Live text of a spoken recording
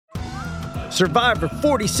Survivor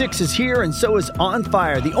 46 is here, and so is On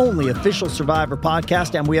Fire, the only official Survivor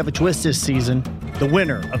podcast, and we have a twist this season. The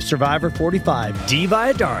winner of Survivor 45, Dee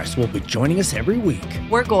Valladares, will be joining us every week.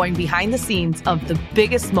 We're going behind the scenes of the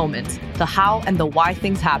biggest moments, the how and the why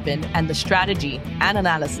things happen, and the strategy and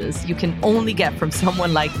analysis you can only get from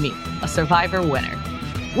someone like me, a Survivor winner.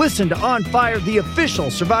 Listen to On Fire, the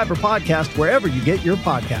official Survivor podcast, wherever you get your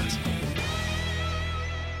podcasts.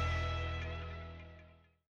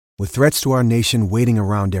 With threats to our nation waiting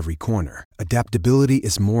around every corner, adaptability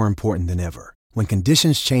is more important than ever. When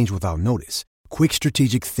conditions change without notice, quick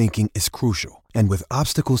strategic thinking is crucial. And with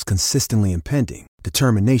obstacles consistently impending,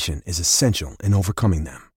 determination is essential in overcoming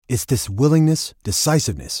them. It's this willingness,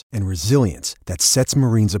 decisiveness, and resilience that sets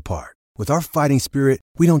Marines apart. With our fighting spirit,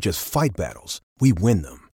 we don't just fight battles, we win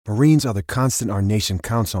them. Marines are the constant our nation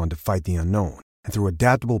counts on to fight the unknown. And through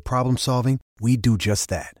adaptable problem solving, we do just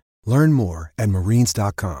that. Learn more at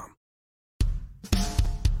marines.com.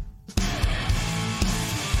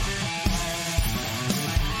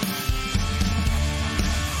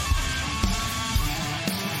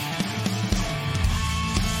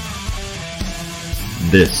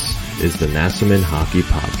 This is the Nassaumen Hockey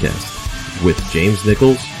Podcast with James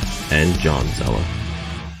Nichols and John Zella.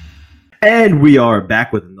 And we are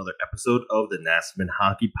back with another episode of the Nassaumen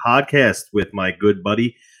Hockey Podcast with my good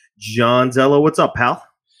buddy, John Zella. What's up, pal?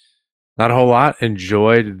 Not a whole lot.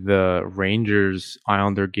 Enjoyed the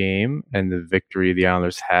Rangers-Islander game and the victory the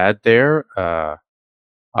Islanders had there.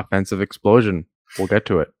 Offensive explosion. We'll get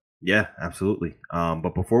to it. Yeah, absolutely.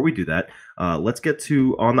 But before we do that, let's get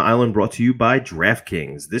to On the Island, brought to you by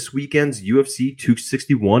DraftKings. This weekend's UFC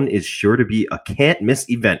 261 is sure to be a can't-miss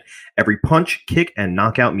event. Every punch, kick, and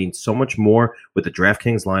knockout means so much more with the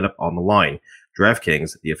DraftKings lineup on the line.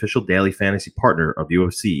 DraftKings, the official daily fantasy partner of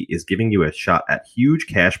UFC, is giving you a shot at huge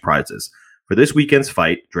cash prizes. For this weekend's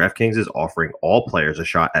fight, DraftKings is offering all players a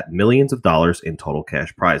shot at millions of dollars in total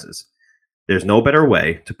cash prizes. There's no better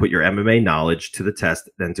way to put your MMA knowledge to the test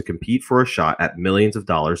than to compete for a shot at millions of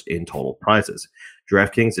dollars in total prizes.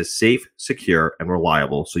 DraftKings is safe, secure, and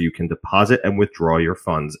reliable, so you can deposit and withdraw your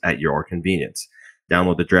funds at your convenience.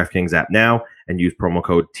 Download the DraftKings app now and use promo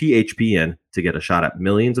code THPN to get a shot at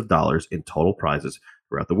millions of dollars in total prizes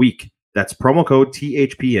throughout the week. That's promo code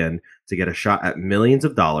THPN to get a shot at millions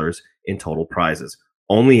of dollars in total prizes.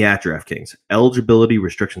 Only at DraftKings. Eligibility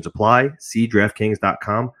restrictions apply. See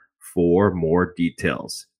DraftKings.com for more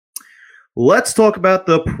details. Let's talk about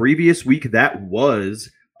the previous week that was.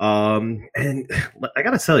 And I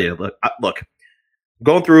got to tell you, look,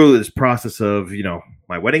 going through this process of,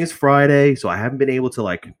 my wedding is Friday, so I haven't been able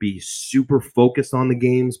to be super focused on the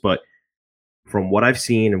games, but from what I've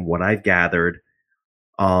seen and what I've gathered,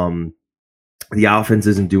 the offense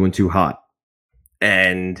isn't doing too hot.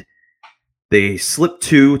 And they slipped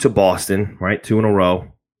 2 to Boston, right? 2 in a row.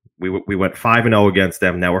 We went 5-0 against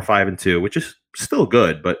them. Now we're 5-2, which is still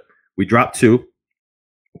good, but we dropped 2.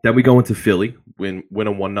 Then we go into Philly, win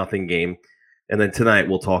a 1-0 game. And then tonight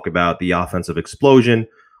we'll talk about the offensive explosion.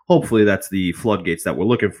 Hopefully that's the floodgates that we're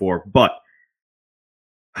looking for. But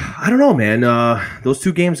I don't know, man. Those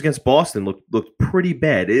 2 games against Boston looked pretty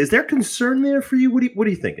bad. Is there concern there for you? What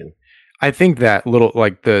are you thinking? I think that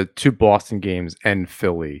the 2 Boston games and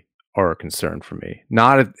Philly are a concern for me.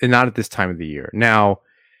 Not at this time of the year. Now,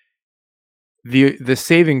 the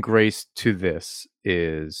saving grace to this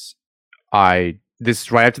is this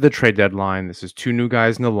is right after the trade deadline. This is 2 new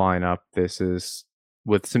guys in the lineup. This is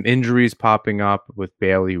with some injuries popping up with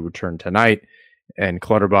Bailey, who returned tonight, and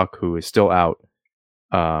Clutterbuck, who is still out.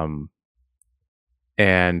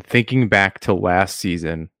 And thinking back to last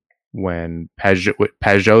season when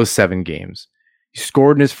Pajot's 7 games, he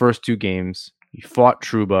scored in his first 2 games. He fought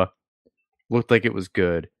Trouba, looked like it was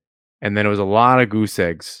good, and then it was a lot of goose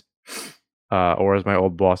eggs. Or as my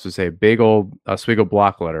old boss would say, big old Oswego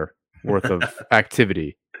block letter worth of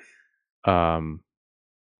activity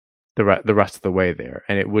the rest of the way there.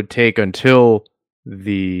 And it would take until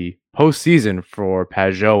the postseason for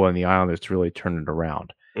Pajot and the Islanders to really turn it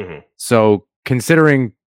around. Mm-hmm. So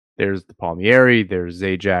considering there's the Palmieri, there's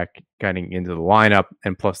Zajac getting into the lineup,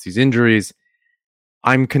 and plus these injuries,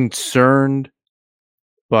 I'm concerned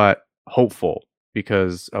but hopeful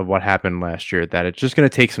because of what happened last year that it's just going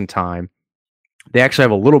to take some time. They actually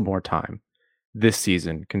have a little more time this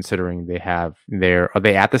season, considering are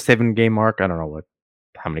they at the 7-game mark? I don't know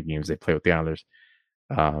how many games they play with the Islanders.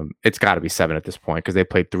 It's got to be 7 at this point because they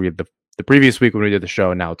played 3 of the previous week when we did the show,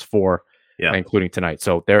 and now it's 4, including tonight.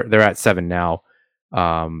 So they're at 7 now.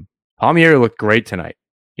 Palmieri looked great tonight.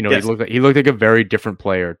 Yes. He looked like a very different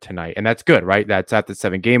player tonight, and that's good, right? That's at the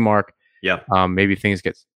 7-game mark. Yeah. Maybe things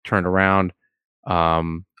get turned around. I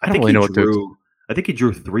don't really know what to. I think he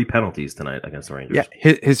drew 3 penalties tonight against the Rangers.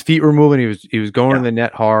 Yeah, his feet were moving. He was going Yeah. to the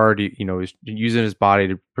net hard. He was using his body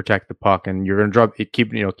to protect the puck, and you're gonna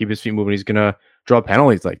keep his feet moving. He's gonna draw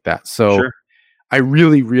penalties like that. So Sure. I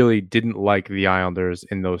really, really didn't like the Islanders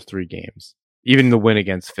in those 3 games. Even the win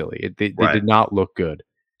against Philly, they did not look good.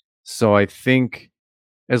 So I think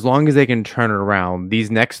as long as they can turn it around,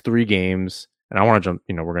 these next 3 games, and I want to jump.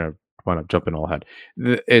 We're gonna want to jump in all ahead.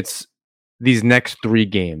 It's these next 3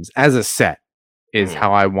 games as a set is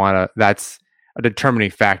how I want to. That's a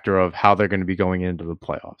determining factor of how they're going to be going into the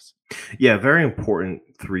playoffs. Yeah, very important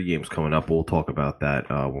 3 games coming up. We'll talk about that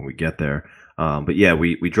when we get there. But yeah,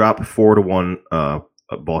 we dropped 4-1.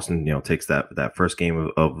 Boston, takes that first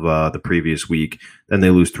game of the previous week. Then they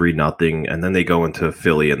lose 3-0, and then they go into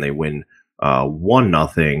Philly and they win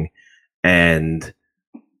 1-0. And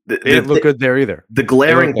they didn't look good there either. The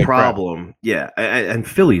glaring problem, and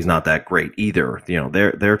Philly's not that great either.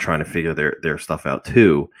 They're trying to figure their stuff out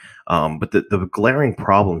too. But the glaring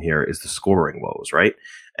problem here is the scoring woes, right?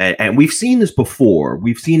 And we've seen this before.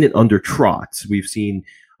 We've seen it under Trotz. We've seen,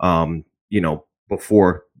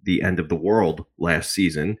 before the end of the world last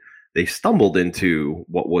season, they stumbled into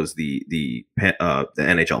what was the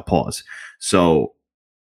NHL pause. So,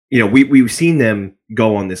 we've seen them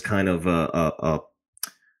go on this kind of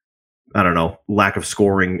I don't know, lack of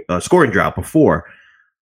scoring drought before,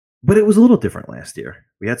 but it was a little different last year.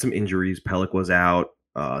 We had some injuries. Pelech was out.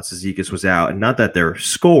 Cizikas was out, and not that they're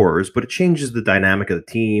scorers, but it changes the dynamic of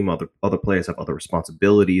the team. Other players have other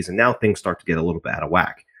responsibilities, and now things start to get a little bit out of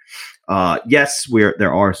whack. Yes,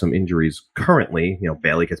 there are some injuries currently.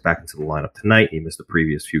 Bailey gets back into the lineup tonight. He missed the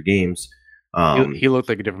previous few games. He looked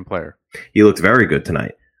like a different player. He looked very good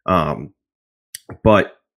tonight.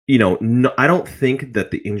 But no, I don't think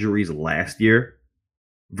that the injuries last year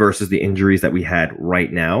versus the injuries that we had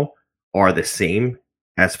right now are the same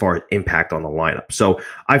as far as impact on the lineup. So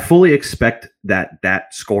I fully expect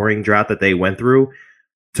that scoring drought that they went through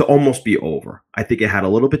to almost be over. I think it had a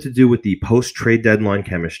little bit to do with the post-trade deadline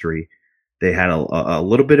chemistry. They had a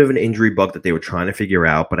little bit of an injury bug that they were trying to figure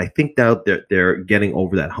out, but I think now they're getting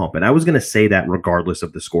over that hump. And I was going to say that regardless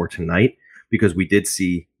of the score tonight, because we did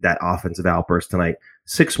see that offensive outburst tonight.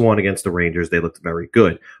 6-1 against the Rangers. They looked very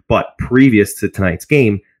good. But previous to tonight's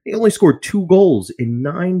game, they only scored 2 goals in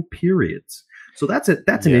 9 periods. So that's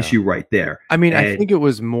an issue right there. I mean, I think it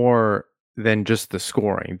was more than just the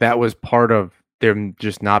scoring. That was part of them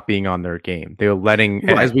just not being on their game. They were letting,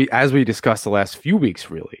 as we discussed the last few weeks,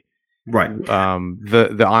 really. Right.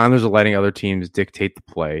 The Islanders are letting other teams dictate the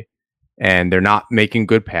play, and they're not making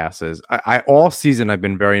good passes. I all season I've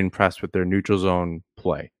been very impressed with their neutral zone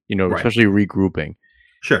play. Especially regrouping.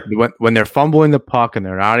 Sure. When they're fumbling the puck and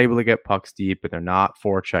they're not able to get pucks deep and they're not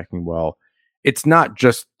forechecking well, it's not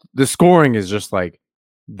just the scoring is just like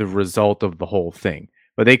the result of the whole thing.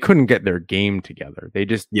 But they couldn't get their game together. They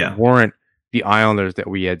just weren't the Islanders that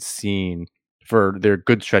we had seen for their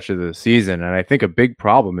good stretch of the season. And I think a big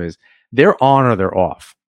problem is they're on or they're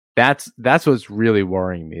off. That's what's really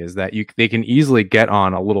worrying me, is that they can easily get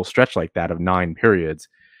on a little stretch like that of 9 periods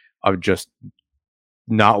of just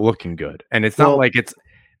not looking good. And it's not like it's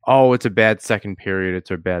a bad second period,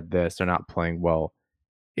 it's a bad this, they're not playing well.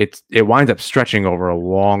 It winds up stretching over a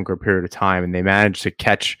longer period of time, and they manage to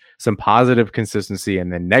catch some positive consistency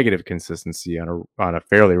and then negative consistency on a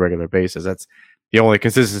fairly regular basis. That's the only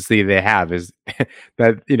consistency they have, is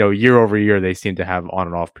that year over year they seem to have on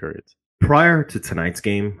and off periods. Prior to tonight's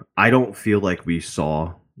game, I don't feel like we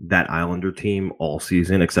saw that Islander team all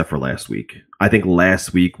season except for last week. I think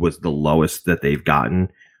last week was the lowest that they've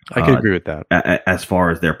gotten. I can agree with that. As far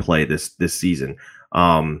as their play this season.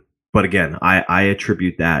 But again, I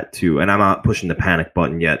attribute that to, and I'm not pushing the panic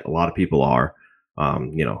button yet. A lot of people are,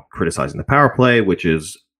 criticizing the power play, which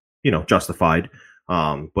is, justified.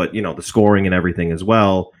 But, the scoring and everything as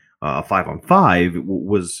well, 5-on-5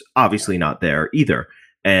 was obviously not there either.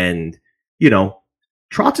 And,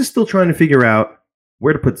 Trotz is still trying to figure out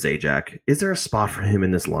where to put Zajac. Is there a spot for him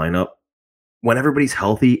in this lineup? When everybody's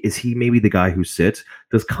healthy, is he maybe the guy who sits?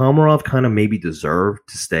 Does Komarov kind of maybe deserve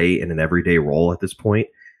to stay in an everyday role at this point?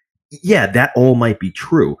 Yeah, that all might be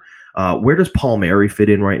true. Where does Palmieri fit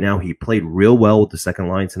in right now? He played real well with the second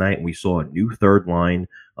line tonight, and we saw a new third line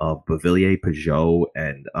of Beauvillier, Peugeot,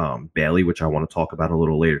 and Bailey, which I want to talk about a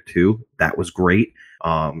little later too. That was great.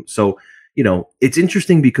 So, it's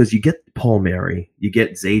interesting because you get Palmieri, you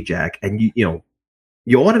get Zajac, and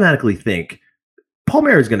you automatically think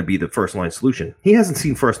Palmieri is going to be the first line solution. He hasn't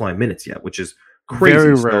seen first line minutes yet, which is crazy.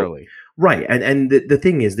 Very rarely. Right. And the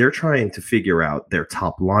thing is, they're trying to figure out their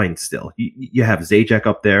top line still. You have Zajac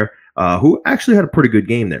up there, who actually had a pretty good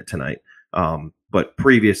game there tonight. But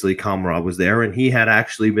previously, Komarov was there, and he had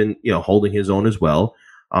actually been, holding his own as well.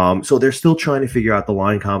 So they're still trying to figure out the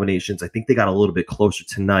line combinations. I think they got a little bit closer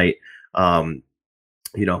tonight.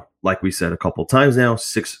 Like we said a couple of times now,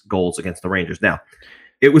 6 goals against the Rangers. Now,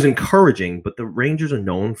 it was encouraging, but the Rangers are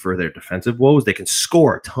known for their defensive woes. They can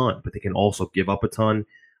score a ton, but they can also give up a ton.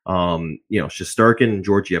 Shesterkin and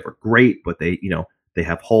Georgiev are great, but they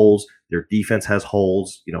have holes. Their defense has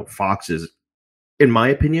holes. Fox is, in my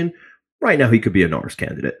opinion, right now he could be a Norris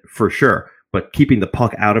candidate for sure. But keeping the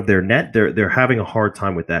puck out of their net, they're having a hard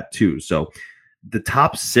time with that too. So the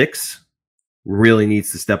top 6 really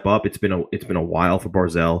needs to step up. It's been a while for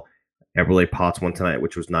Barzal. Eberle Potts won tonight,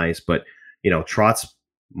 which was nice, but Trotz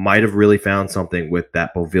might have really found something with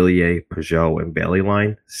that Beauvillier, Peugeot, and Bailey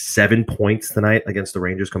line. 7 points tonight against the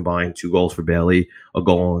Rangers combined. 2 goals for Bailey, a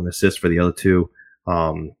goal and an assist for the other 2.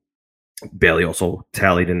 Bailey also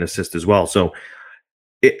tallied an assist as well. So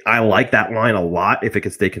I like that line a lot if it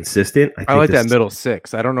can stay consistent. I like that middle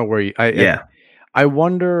 6. I don't know where I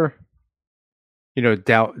wonder,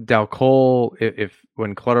 Dal Cole, if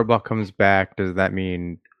when Clutterbuck comes back, does that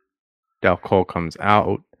mean Dal Cole comes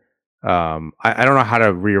out? I don't know how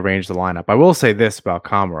to rearrange the lineup. I will say this about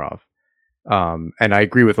Komarov, and I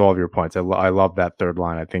agree with all of your points. I love that third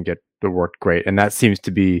line. I think it worked great, and that seems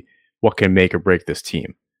to be what can make or break this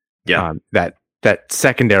team. Yeah, that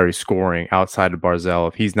secondary scoring outside of Barzal,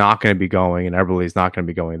 if he's not going to be going and Eberle's not going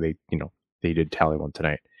to be going, they did tally one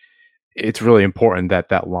tonight. It's really important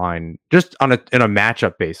that line, just in a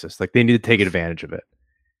matchup basis, like they need to take advantage of it.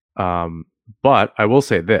 But I will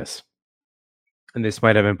say this, and this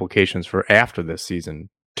might have implications for after this season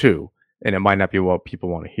too, and it might not be what people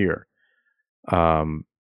want to hear.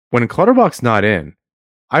 When Clutterbuck's not in,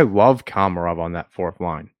 I love Komarov on that fourth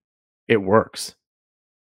line. It works.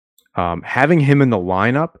 Having him in the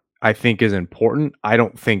lineup, I think, is important. I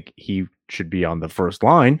don't think he should be on the first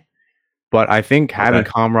line, but I think having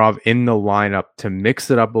Komarov in the lineup to mix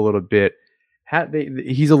it up a little bit,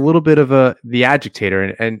 he's a little bit of the agitator,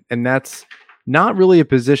 and that's not really a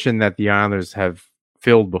position that the Islanders have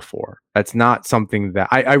filled before. That's not something that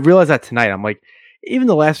I realized that tonight. I'm like, even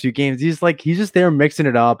the last few games, he's just there mixing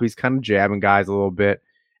it up. He's kind of jabbing guys a little bit.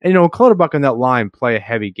 And Clutterbuck on that line play a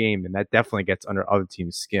heavy game, and that definitely gets under other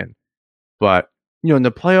teams' skin. But in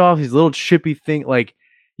the playoffs, these little chippy thing, like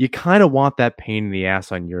you kind of want that pain in the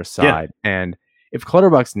ass on your side. Yeah. And if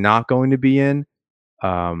Clutterbuck's not going to be in,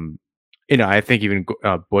 I think even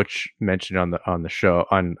Butch mentioned on the show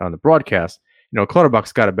on the broadcast,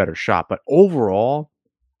 Clutterbuck's got a better shot. But overall,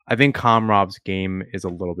 I think Komarov's game is a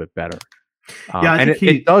little bit better. And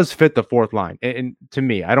it does fit the fourth line. And to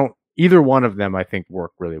me, either one of them, I think,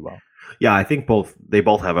 work really well. Yeah, I think they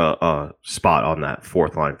both have a spot on that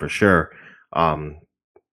fourth line for sure. And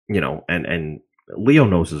Leo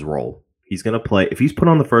knows his role. He's going to play. If he's put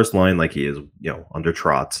on the first line like he is, under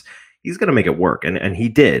Trotz, he's going to make it work. And he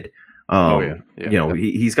did.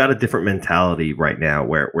 He's got a different mentality right now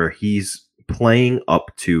where he's playing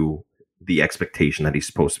up to the expectation that he's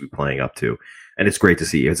supposed to be playing up to. And it's great to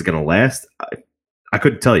see. Is it going to last? I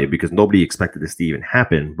couldn't tell you because nobody expected this to even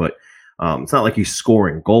happen. But it's not like he's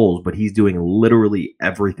scoring goals, but he's doing literally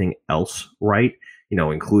everything else right.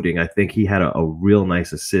 Including, I think he had a real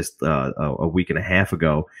nice assist a week and a half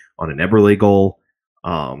ago on an Eberle goal.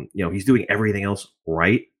 He's doing everything else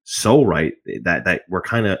right, so right that we're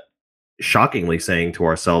kind of shockingly saying to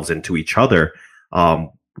ourselves and to each other,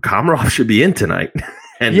 Komarov should be in tonight.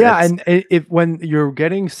 And if when you're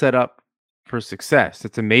getting set up for success,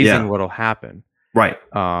 it's amazing what'll happen. Right.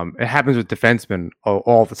 It happens with defensemen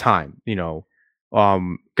all the time.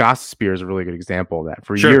 Gostisbehere is a really good example of that.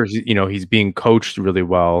 For years, he's being coached really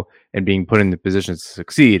well and being put in the positions to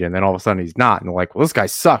succeed, and then all of a sudden he's not. And they're like, well, this guy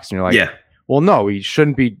sucks. And you're like, well, no, he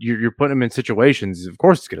shouldn't be. You're putting him in situations. Of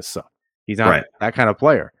course he's going to suck. He's not that kind of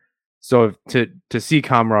player. So to see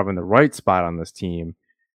Komarov in the right spot on this team,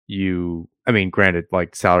 granted,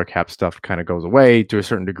 like salary cap stuff kind of goes away to a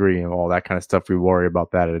certain degree and all that kind of stuff. We worry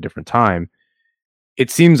about that at a different time. It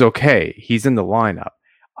seems okay. He's in the lineup.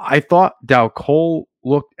 I thought Dal Cole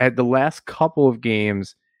looked at the last couple of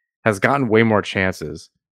games, has gotten way more chances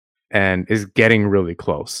and is getting really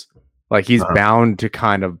close. Like he's bound to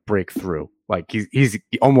kind of break through. Like he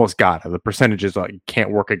almost got it. The percentages can't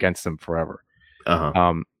work against him forever.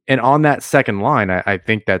 And on that second line, I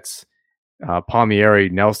think that's Palmieri,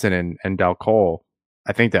 Nelson, and Dal Cole.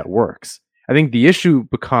 I think that works. I think the issue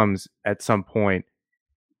becomes at some point,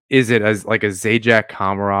 is it as like a Zajac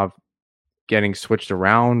Komarov getting switched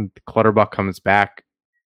around? Clutterbuck comes back.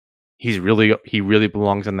 He really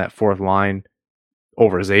belongs on that fourth line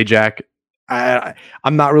over Zajac.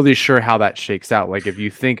 I'm not really sure how that shakes out. Like if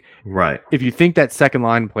you think that second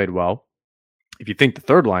line played well, if you think the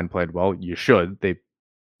third line played well, you should. They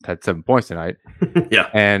had 7 points tonight. Yeah.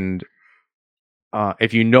 And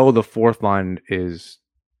if you know the fourth line is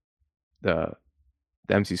the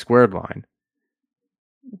MC squared line,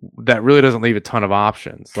 that really doesn't leave a ton of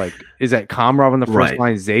options. Like, is that Komarov on the first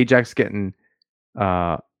line? Zajak's getting,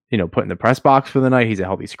 put in the press box for the night. He's a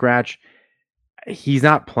healthy scratch. He's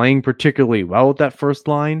not playing particularly well with that first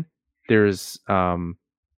line. There's,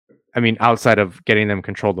 outside of getting them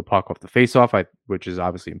control the puck off the faceoff, which is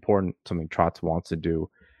obviously important, something Trotz wants to do.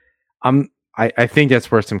 I think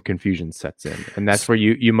that's where some confusion sets in, and that's where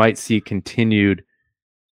you might see continued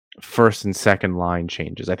first and second line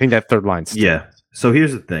changes. I think that third line sticks. Yeah. So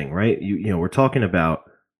here's the thing, right? We're talking about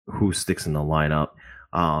who sticks in the lineup,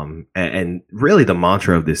 and really the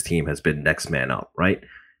mantra of this team has been next man up, right?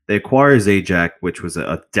 They acquire Zajac, which was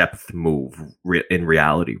a depth move in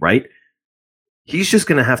reality, right? He's just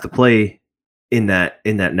going to have to play in that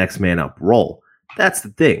next man up role. That's the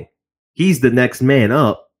thing. He's the next man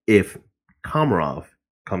up if Komarov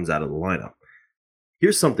comes out of the lineup.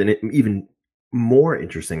 Here's something even more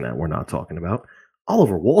interesting that we're not talking about.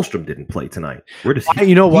 Oliver Wahlstrom didn't play tonight. Where does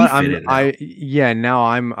he? Now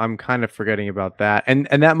I'm kind of forgetting about that, and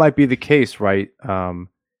that might be the case, right?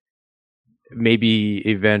 Maybe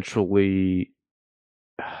eventually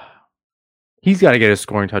he's got to get a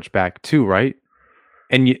scoring touch back too, right?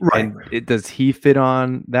 And does he fit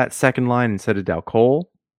on that second line instead of Dal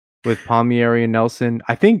Cole with Palmieri and Nelson?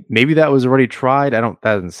 I think maybe that was already tried. That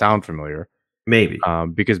doesn't sound familiar. Maybe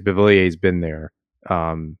because Bevillier's been there.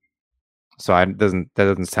 So that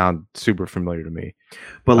doesn't sound super familiar to me.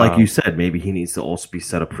 But like you said, maybe he needs to also be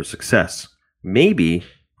set up for success. Maybe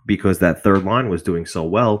because that third line was doing so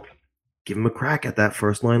well, give him a crack at that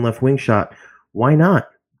first line left wing shot. Why not?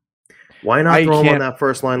 Why not throw him on that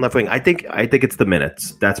first line left wing? I think it's the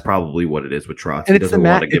minutes. That's probably what it is with Trotz. He doesn't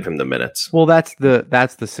want to give him the minutes. Well, that's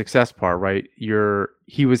the success part, right?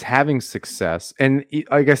 He was having success, and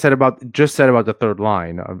like I said about the third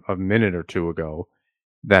line a minute or two ago,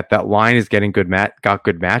 that line is getting got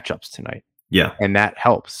good matchups tonight. Yeah, and that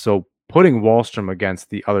helps. So putting Wahlstrom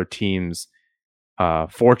against the other team's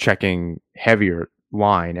forechecking heavier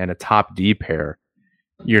line and a top D pair,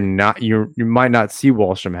 you might not see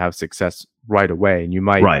Wahlstrom have success right away, and you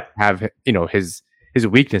might have his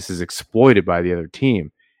weaknesses exploited by the other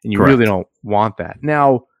team, and you really don't want that.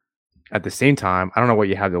 Now, at the same time, I don't know what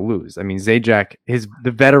you have to lose. I mean, Zajac,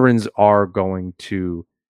 the veterans are going to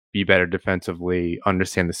be better defensively,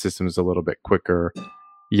 understand the systems a little bit quicker,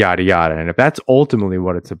 yada yada. And if that's ultimately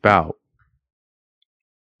what it's about,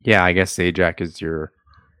 yeah, I guess Zajac is your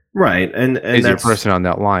your person on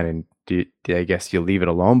that line, and I guess you leave it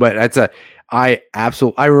alone. But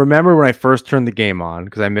I remember when I first turned the game on,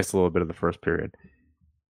 because I missed a little bit of the first period,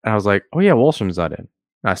 and I was like, oh yeah, Wahlstrom's not in.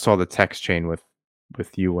 And I saw the text chain with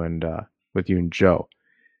you and Joe,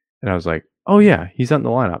 and I was like, oh yeah, he's not in the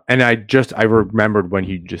lineup. And I remembered when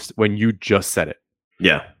you just said it.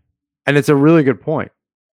 Yeah, and it's a really good point.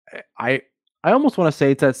 I almost want to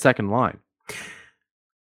say it's that second line.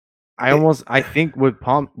 I think with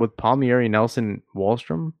Palmieri, Nelson,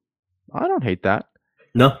 Wahlstrom, I don't hate that.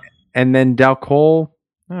 No. And then Dal Cole,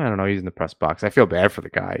 I don't know, he's in the press box. I feel bad for the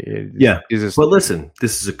guy. But listen,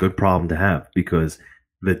 this is a good problem to have, because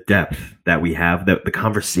the depth that we have, the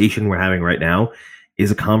conversation we're having right now is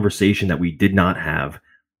a conversation that we did not have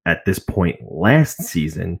at this point last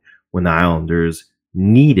season when the Islanders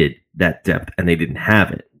needed that depth and they didn't have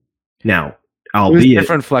it. Now, it was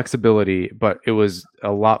different flexibility, but it was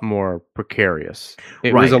a lot more precarious.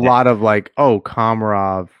 It was a lot of like,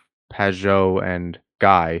 Komarov, Pajot, and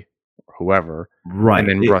Guy, or whoever, right?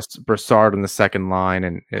 And then Brassard on the second line,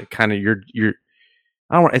 and it kind of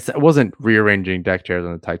it wasn't rearranging deck chairs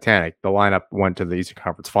on the Titanic. The lineup went to the Eastern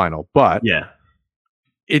Conference Final, but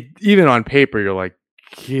even on paper, you're like,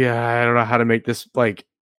 yeah, I don't know how to make this like.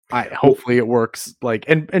 Hopefully it works. Like,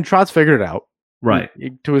 and Trotz figured it out, right?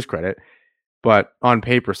 To his credit. But on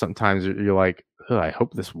paper, sometimes you're like, I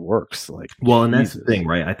hope this works. Like, well, and that's the thing,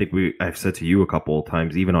 right? I think I've said to you a couple of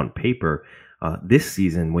times, even on paper, this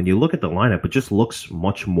season, when you look at the lineup, it just looks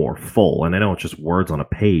much more full. And I know it's just words on a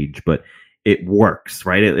page, but it works,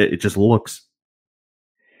 right? It just looks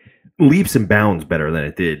leaps and bounds better than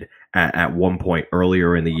it did at one point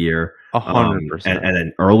earlier in the year. 100%. And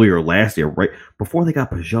then earlier last year, right before they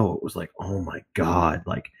got Pajot, it was like, oh my God,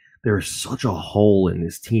 like, there's such a hole in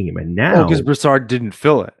this team, and now because Brassard didn't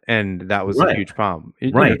fill it, and that was a huge problem.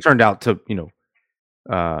 It turned out to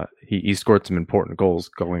he scored some important goals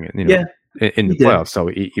going in. in the He did. playoffs. So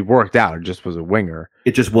he worked out. It just was a winger.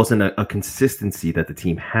 It just wasn't a consistency that the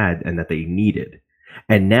team had and that they needed.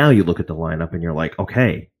 And now you look at the lineup and you're like,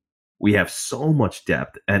 okay, we have so much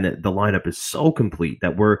depth and the lineup is so complete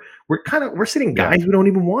that we're sitting guys we don't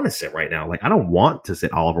even want to sit right now. Like, I don't want to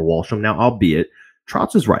sit Oliver Wahlstrom now, albeit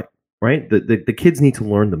Trotz is right? The kids need to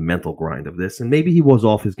learn the mental grind of this. And maybe he was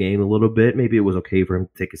off his game a little bit. Maybe it was okay for him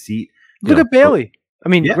to take a seat. Look at Bailey. I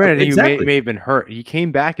mean, Yeah, granted, exactly. he may have been hurt. He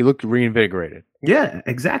came back. He looked reinvigorated. Yeah,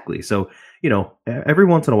 exactly. So, every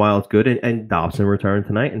once in a while it's good. And Dobson returned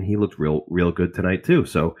tonight, and he looked real good tonight too.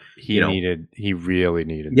 So He really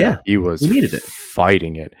needed Yeah, that. He was needed it.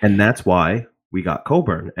 fighting it. and that's why we got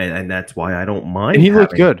Coburn, and that's why I don't mind. And he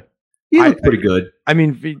looked good. He looked pretty good. I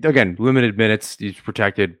mean, again, limited minutes. He's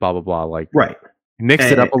protected, blah, blah, blah. Like, Right. mix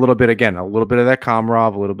it up a little bit again, a little bit of that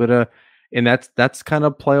Komarov, a little bit of, and that's kind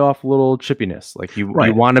of playoff little chippiness. Like you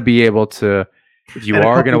want to be able to, if you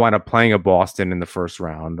are going to wind up playing a Boston in the first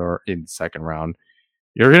round or in the second round,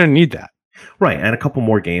 you're going to need that. Right. And a couple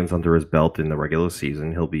more games under his belt in the regular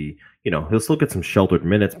season. He'll be, he'll still get some sheltered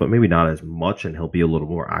minutes, but maybe not as much. And he'll be a little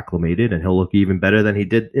more acclimated and he'll look even better than he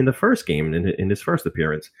did in the first game in his first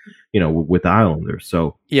appearance, with the Islanders.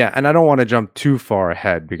 So, yeah. And I don't want to jump too far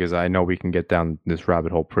ahead because I know we can get down this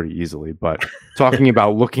rabbit hole pretty easily, but talking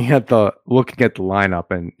about looking at the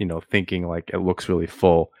lineup and, thinking like it looks really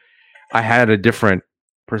full. I had a different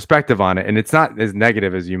perspective on it, and it's not as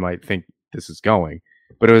negative as you might think this is going,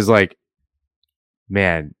 but it was like,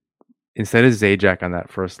 man, instead of Zajac on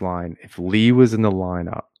that first line, if Lee was in the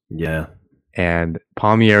lineup, yeah, and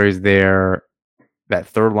Palmieri's there, that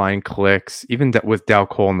third line clicks, even with Dal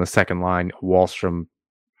Cole in the second line, Wahlstrom,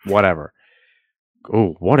 whatever.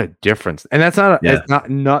 Oh, what a difference! And that's not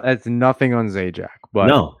that's nothing on Zajac, but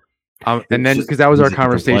no. And then because that was our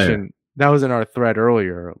conversation, that was in our thread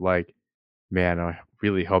earlier. Like, man, I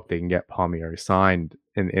really hope they can get Palmieri signed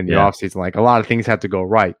in the offseason. Like, a lot of things have to go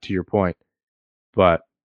right, to your point. But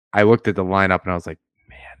I looked at the lineup and I was like,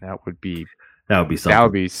 man, that would be something. That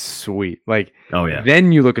would be sweet. Like, oh yeah.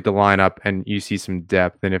 Then you look at the lineup and you see some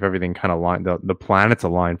depth, and if everything kind of lined, the planets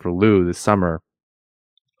align for Lou this summer.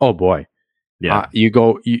 Oh boy, yeah.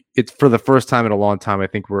 It's for the first time in a long time. I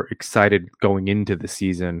think we're excited going into the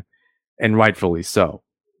season, and rightfully so.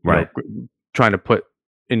 Right, trying to put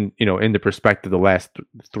into perspective the last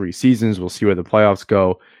 3 seasons. We'll see where the playoffs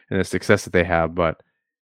go and the success that they have, but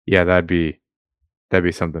yeah, that'd be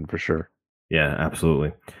something for sure. Yeah,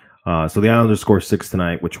 absolutely. So the Islanders scored 6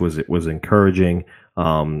 tonight, which was encouraging.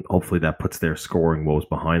 Hopefully that puts their scoring woes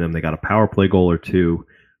behind them. They got a power play goal or 2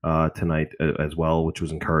 tonight as well, which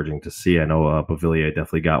was encouraging to see. I know Beauvillier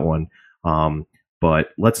definitely got one. But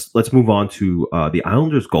let's move on to the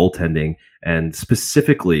Islanders goaltending, and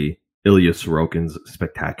specifically Ilya Sorokin's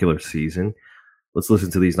spectacular season. Let's listen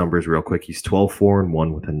to these numbers real quick. He's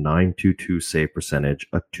 12-4-1 with a .922 save percentage,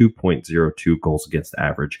 a 2.02 goals against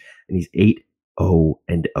average, and he's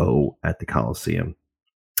 8-0-0 at the Coliseum.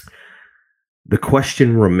 The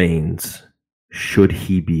question remains, should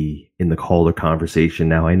he be in the Calder conversation?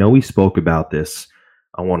 Now, I know we spoke about this,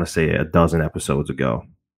 I want to say a dozen episodes ago.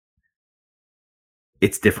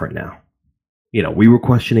 It's different now. We were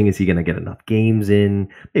questioning, is he going to get enough games in?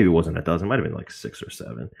 Maybe it wasn't a dozen, it might have been like 6 or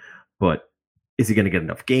 7. But is he going to get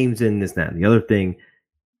enough games in? This, that, and the other thing.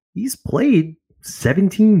 He's played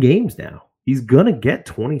 17 games now. He's going to get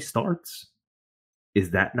 20 starts. Is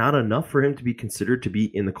that not enough for him to be considered to be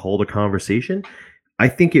in the Calder conversation? I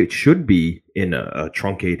think it should be in a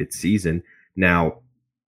truncated season. Now,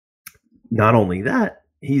 not only that,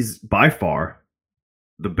 he's by far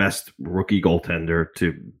the best rookie goaltender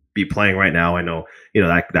to be playing right now. I know,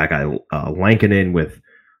 that guy Lankinen with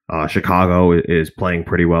Chicago is playing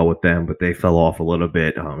pretty well with them, but they fell off a little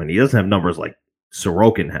bit. And he doesn't have numbers like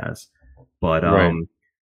Sorokin has. But, right.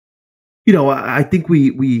 I think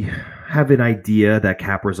we have an idea that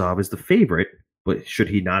Kaprizov is the favorite, but should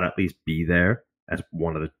he not at least be there as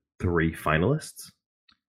one of the 3 finalists?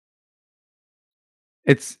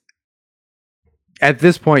 It's at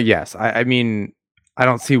this point, yes. I mean, I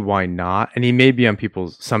don't see why not. And he may be on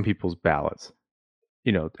some people's ballots.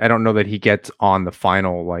 I don't know that he gets on the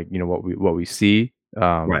final, like, what we see.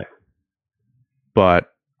 Right.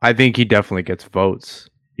 But I think he definitely gets votes.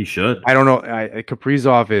 He should. I don't know.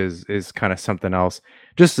 Kaprizov is kind of something else.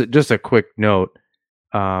 Just a quick note.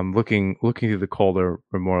 Looking through the Calder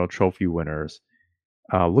Memorial Trophy winners,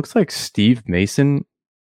 looks like Steve Mason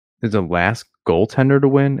is the last goaltender to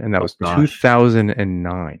win, and that was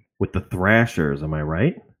 2009 with the Thrashers. Am I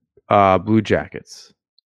right? Blue Jackets.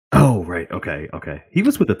 Oh, right. Okay. He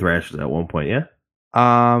was with the Thrashers at one point, yeah.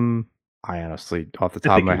 I honestly, off the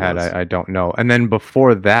top of my head, I don't know. And then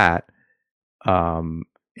before that,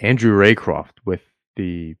 Andrew Raycroft with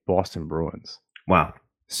the Boston Bruins. Wow.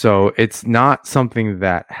 So it's not something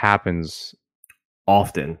that happens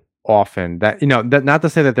often. That, that not to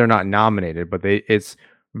say that they're not nominated, but it's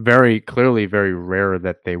very clearly very rare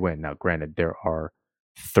that they win. Now, granted, there are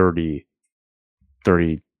 30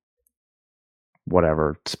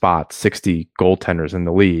 whatever spots, 60 goaltenders in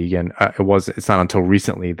the league, and it's not until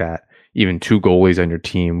recently that even 2 goalies on your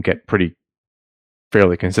team get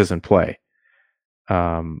fairly consistent play,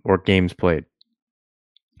 or games played.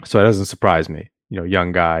 So it doesn't surprise me.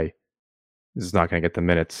 Young guy is not going to get the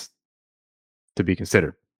minutes to be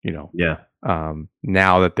considered. Yeah.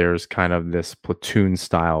 Now that there's kind of this platoon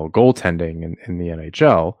style goaltending in the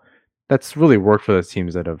NHL, that's really worked for the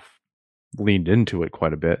teams that have leaned into it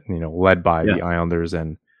quite a bit, led by the Islanders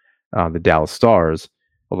and the Dallas Stars.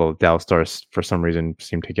 Although the Dallas Stars, for some reason,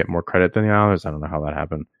 seem to get more credit than the Islanders. I don't know how that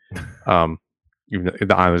happened.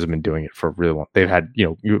 The Islanders have been doing it for really long. They've had,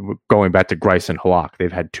 going back to Greiss and Halak,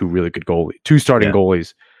 they've had 2 really good goalies, 2 starting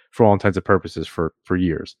goalies for all intents and purposes for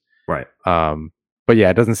years. Right. But yeah,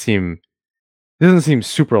 it doesn't seem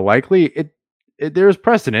super likely. There's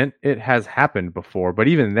precedent. It has happened before, but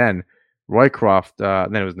even then, Roycroft,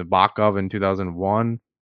 then it was Nabokov in 2001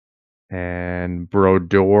 and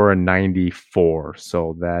Brodeur in 94.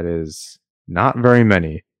 So that is not very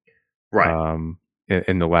many. Right.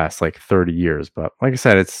 In the last 30 years. But like I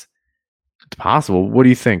said, it's possible. What do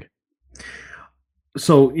you think?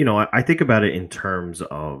 So, I think about it in terms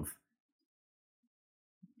of,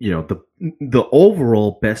 the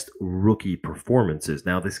overall best rookie performances.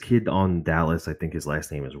 Now, this kid on Dallas, I think his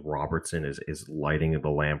last name is Robertson, is lighting the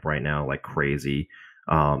lamp right now like crazy.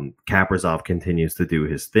 Kaprizov continues to do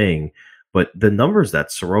his thing, but the numbers that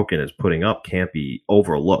Sorokin is putting up can't be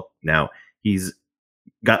overlooked. Now, he's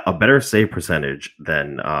got a better save percentage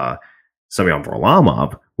than Semyon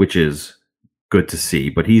Varlamov, which is good to see,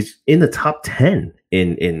 but he's in the top 10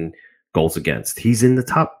 in goals against. He's in the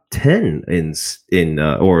top 10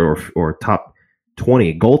 or top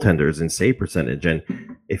 20 goaltenders in save percentage. And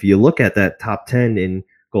if you look at that top 10 in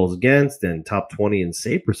goals against and top 20 in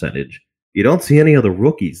save percentage, you don't see any other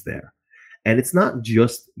rookies there. And it's not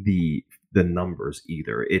just the numbers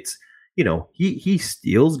either. It's, he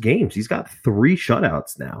steals games. He's got 3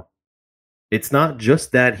 shutouts now. It's not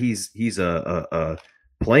just that he's a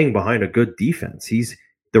playing behind a good defense. He's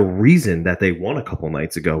the reason that they won a couple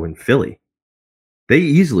nights ago in Philly. They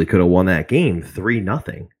easily could have won that game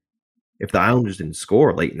 3-0 if the Islanders didn't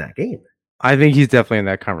score late in that game. I think he's definitely in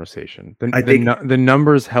that conversation. The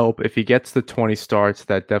numbers help. If he gets the 20 starts,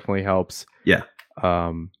 that definitely helps. Yeah.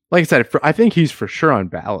 Like I said, I think he's for sure on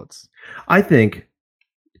ballots. I think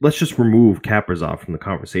let's just remove Kaprizov from the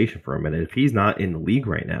conversation for a minute. If he's not in the league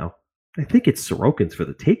right now, I think it's Sorokin's for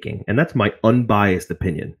the taking, and that's my unbiased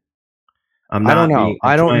opinion. I don't know.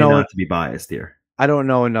 I don't know not to be biased here. I don't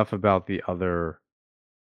know enough about the other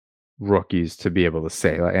rookies to be able to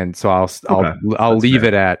say, and so I'll leave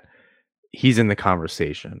it at he's in the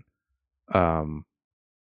conversation. I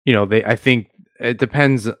think it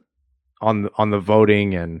depends on the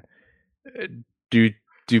voting, and do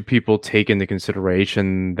people take into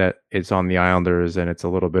consideration that it's on the Islanders and it's a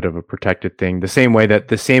little bit of a protected thing, the same way that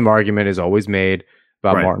the same argument is always made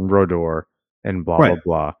about Martin Brodeur and blah blah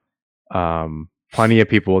blah. Plenty of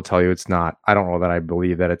people will tell you it's not. I don't know that I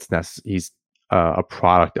believe that he's a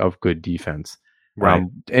product of good defense. Right.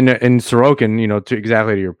 And Sorokin,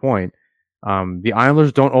 exactly to your point, the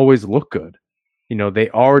Islanders don't always look good. They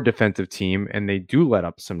are a defensive team and they do let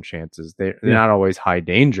up some chances. They're not always high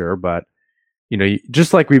danger, but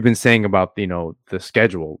just like we've been saying about the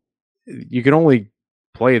schedule, you can only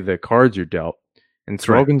play the cards you're dealt. And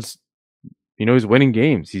Sorokin's, he's winning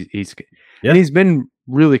games. And he's been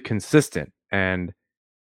really consistent, and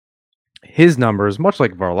his numbers, much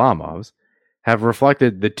like Varlamov's, have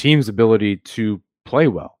reflected the team's ability to play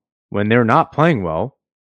well. When they're not playing well,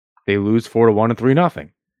 they lose 4-1 and 3-0.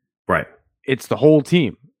 Right. It's the whole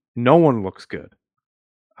team. No one looks good.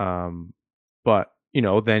 But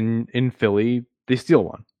then in Philly, they steal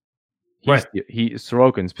one.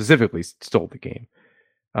 Sorokin specifically stole the game.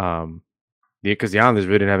 Because the Islanders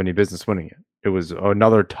really didn't have any business winning it. It was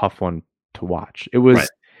another tough one to watch. It was. Right.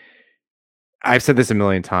 I've said this a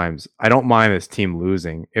million times. I don't mind this team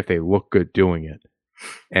losing if they look good doing it.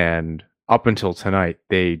 And up until tonight,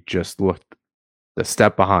 they just looked a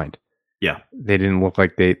step behind. Yeah, they didn't look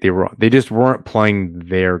like they just weren't playing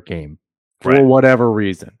their game for whatever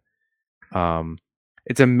reason.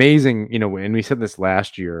 It's amazing, and we said this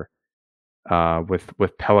last year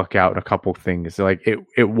with Pelech out and a couple things. Like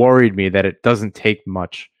it worried me that it doesn't take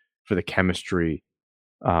much for the chemistry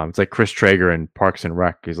It's like Chris Traeger in Parks and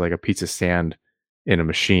Rec. He's like a piece of sand in a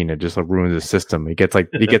machine. It just like ruins his system. He gets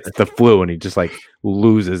the flu and he just like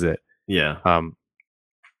loses it. Yeah.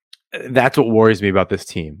 That's what worries me about this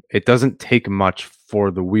team. It doesn't take much for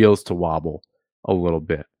the wheels to wobble a little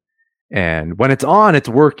bit. And when it's on, it's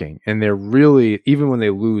working. And they're really, even when they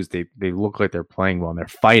lose, they look like they're playing well and they're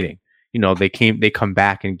fighting. They come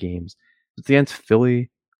back in games. It's against Philly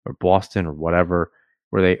or Boston or whatever,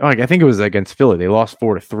 where I think it was against Philly. They lost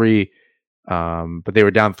 4-3, but they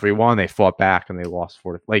were down 3-1. They fought back and they lost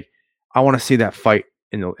 4. I want to see that fight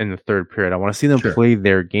in the third period. I want to see them play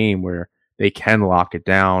their game where they can lock it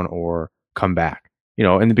down or come back.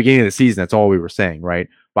 In the beginning of the season, that's all we were saying, right?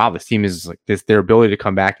 Wow, this team is like this. Their ability to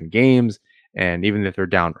come back in games, and even if they're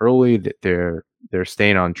down early, that they're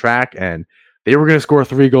staying on track. And they were going to score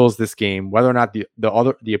 3 goals this game, whether or not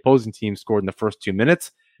the opposing team scored in the first 2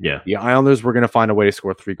 minutes. Yeah, the Islanders were going to find a way to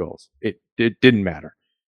score 3 goals. It didn't matter,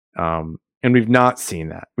 and we've not seen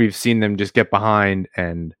that. We've seen them just get behind,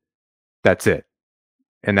 and that's it.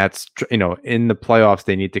 And that's in the playoffs,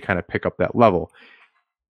 they need to kind of pick up that level.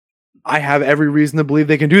 I have every reason to believe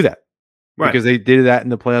they can do that. Right. Because they did that in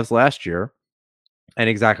the playoffs last year. And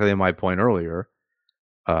exactly in my point earlier,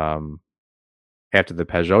 after the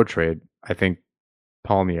Peugeot trade, I think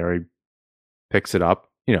Palmieri picks it up.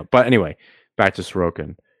 But anyway, back to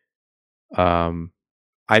Sorokin. I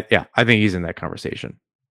think he's in that conversation.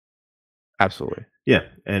 Absolutely. Yeah,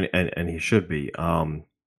 and he should be. But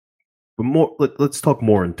let's talk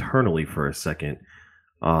more internally for a second.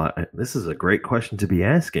 This is a great question to be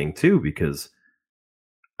asking too, because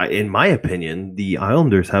in my opinion, the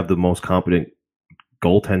Islanders have the most competent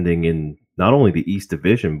goaltending in not only the East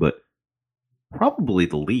Division, but probably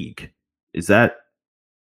the league. Is that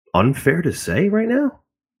unfair to say right now?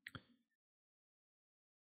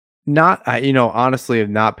 Not, honestly, have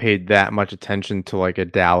not paid that much attention to like a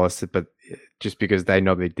Dallas, but just because I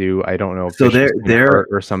know they do. I don't know if they're hurt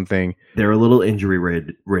or something. They're a little injury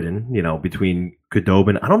ridden, between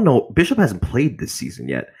Khudobin. I don't know. Bishop hasn't played this season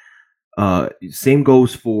yet. Same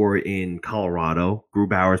goes for in Colorado.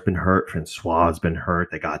 Grubauer's been hurt. Francois been hurt.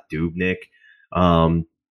 They got Dubnyk.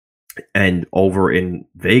 And over in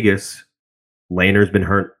Vegas, Lehner's been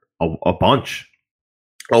hurt a bunch.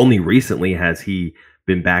 Only recently has he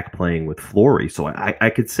been back playing with Fleury. So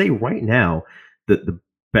I could say right now that the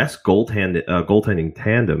best goaltending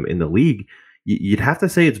tandem in the league, you'd have to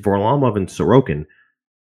say it's Varlamov and Sorokin.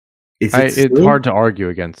 It's hard to argue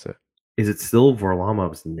against it. Is it still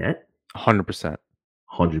Varlamov's net? 100%.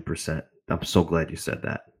 100%. I'm so glad you said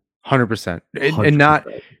that. 100%. And not,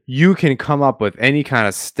 you can come up with any kind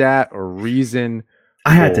of stat or reason.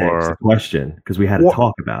 I had to ask the question because we had to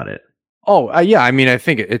talk about it. Oh, yeah. I mean, I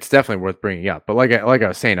think it's definitely worth bringing up. But like I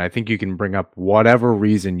was saying, I think you can bring up whatever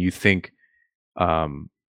reason you think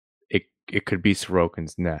it could be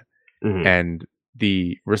Sorokin's net. Mm-hmm. And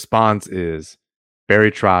the response is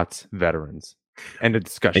Barry Trotz, veterans. End of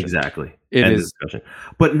discussion. Exactly. End of discussion.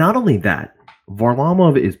 But not only that,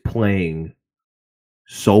 Varlamov is playing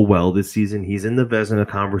so well this season. He's in the Vezina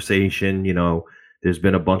conversation. There's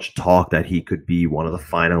been a bunch of talk that he could be one of the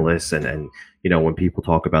finalists. And when people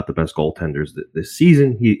talk about the best goaltenders this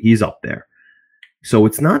season, he's up there. So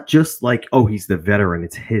it's not just like, oh, he's the veteran.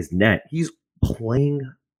 It's his net. He's playing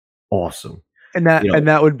awesome. And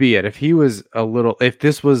that would be it. If he was if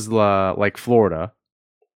this was like Florida.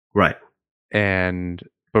 Right. And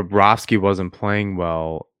Bobrovsky wasn't playing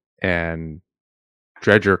well and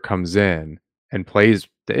Dredger comes in and plays.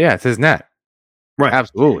 Yeah, it's his net. Right.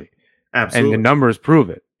 Absolutely. And the numbers prove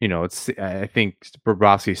it. I think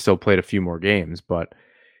Bobrovsky still played a few more games, but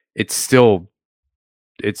Dredger,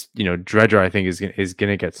 I think is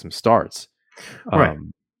going to get some starts. Right.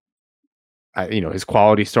 His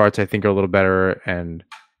quality starts, I think, are a little better. And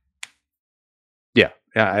yeah,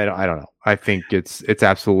 I don't know. I think it's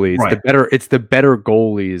absolutely it's the better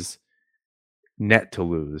goalies net to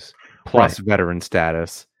lose plus veteran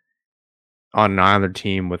status on an Islander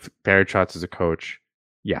team with Barry Trotz as a coach.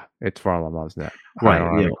 Yeah, it's Varlamov's net. Right. I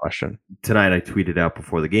don't have a question. Tonight I tweeted out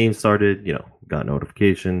before the game started, got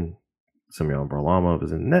notification. Semyon Varlamov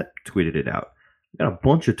is in the net, tweeted it out. Got a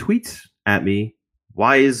bunch of tweets at me.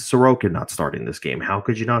 Why is Sorokin not starting this game? How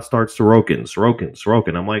could you not start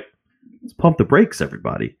Sorokin? I'm like, let's pump the brakes,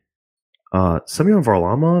 everybody. Semyon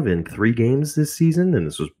Varlamov in 3 games this season, and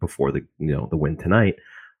this was before the win tonight,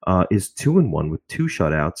 is 2-1 with 2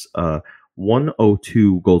 shutouts,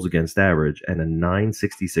 102 goals against average, and a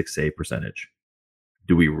 .966 save percentage.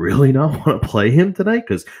 Do we really not want to play him tonight?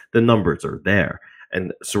 Because the numbers are there.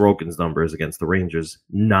 And Sorokin's numbers against the Rangers,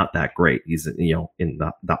 not that great. He's in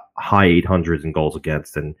the high 800s in goals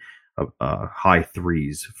against and high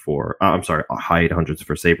threes for high 800s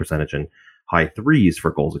for save percentage and high threes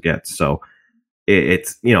for goals against. So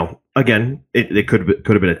it's again, it could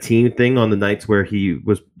have been a team thing on the nights where he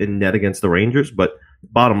was in net against the Rangers, but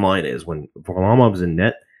bottom line is when Varlamov's in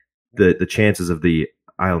net, the chances of the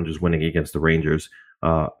Islanders winning against the Rangers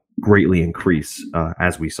greatly increase,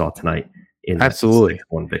 as we saw tonight in absolutely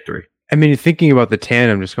 6-1 victory. I mean, thinking about the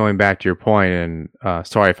tandem, just going back to your point, and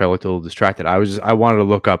sorry if I looked a little distracted. I wanted to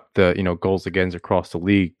look up the goals against across the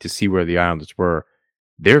league to see where the Islanders were.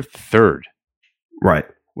 They're third, right,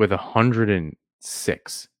 with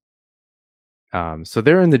 106. So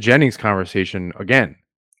they're in the Jennings conversation again.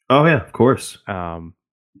 Oh yeah, of course. And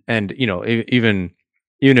even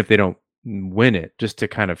if they don't win it, just to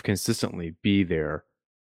kind of consistently be there,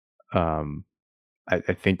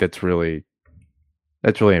 I think that's really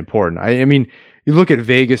important. I mean, you look at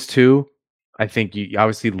Vegas too. I think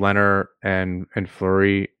obviously Leonard and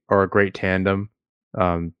Fleury are a great tandem.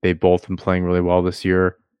 They both been playing really well this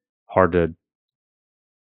year. Hard to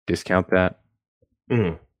discount that.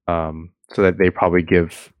 So that they probably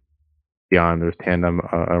give the Islanders tandem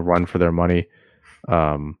a run for their money.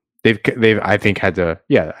 They've I think had to.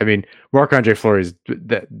 Yeah, I mean, Marc-Andre Fleury is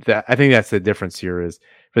that. I think that's the difference here is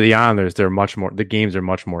for the Islanders, the games are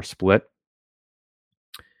much more split.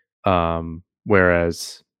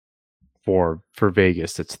 Whereas for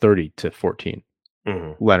Vegas, it's 30-14.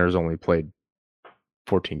 Leonard's only played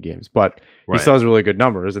 14 games, but he still has really good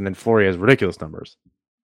numbers, and then Fleury has ridiculous numbers.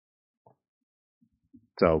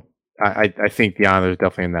 So I think the Islanders are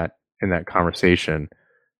definitely in that conversation.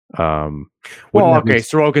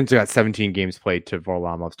 Sorokin's got 17 games played to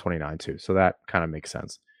Varlamov's 29 too, so that kind of makes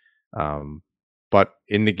sense. But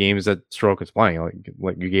in the games that Sorokin's playing,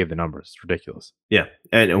 like you gave the numbers, it's ridiculous. Yeah,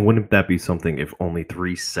 and wouldn't that be something if only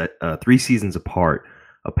 3 seasons apart,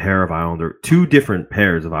 two different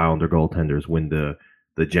pairs of Islander goaltenders win the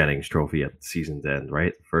Jennings Trophy at the season's end,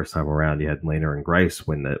 right? First time around, you had Lehner and Greiss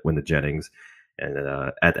win the Jennings, and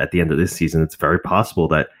at the end of this season, it's very possible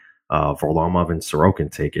that Varlamov and Sorokin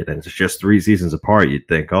take it, and it's just 3 seasons apart. You'd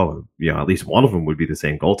think, at least one of them would be the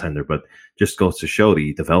same goaltender, but just goes to show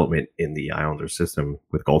the development in the Islanders system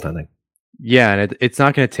with goaltending. Yeah, and it's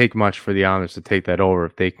not going to take much for the Islanders to take that over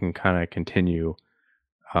if they can kind of continue,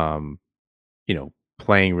 playing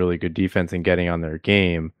really good defense and getting on their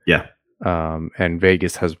game. Yeah. And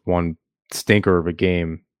Vegas has one stinker of a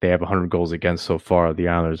game. They have 100 goals against so far. The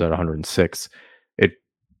Islanders at 106.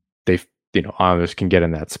 Islanders can get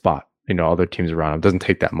in that spot. Other teams around them. It doesn't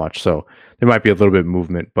take that much, so there might be a little bit of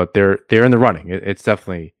movement, but they're in the running. It's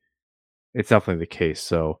definitely the case.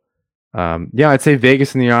 So, I'd say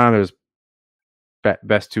Vegas and the Islanders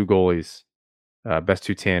best 2 goalies, best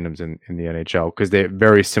 2 tandems in the NHL because they're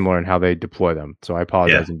very similar in how they deploy them. So I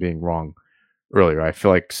apologize in being wrong earlier. I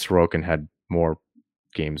feel like Sorokin had more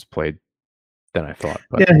games played than I thought.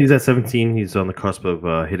 But. Yeah, he's at 17. He's on the cusp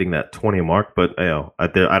of hitting that 20 mark, but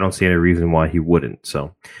I don't see any reason why he wouldn't.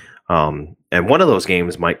 So, and one of those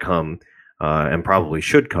games might come, and probably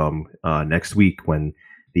should come next week when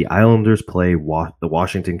the Islanders play the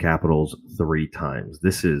Washington Capitals 3 times.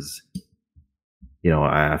 This is,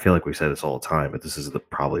 I feel like we say this all the time, but this is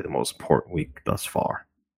probably the most important week thus far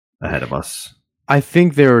ahead of us. I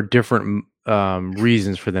think there are different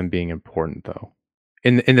reasons for them being important, though.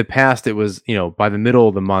 In the past, it was, by the middle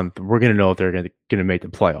of the month, we're going to know if they're going to make the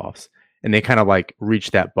playoffs. And they kind of reach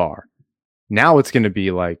that bar. Now it's going to be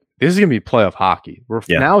this is going to be playoff hockey.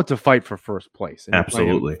 Now it's a fight for first place. And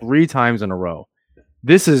absolutely. 3 times in a row.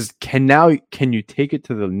 This is, can you take it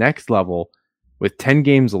to the next level with 10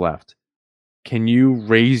 games left? Can you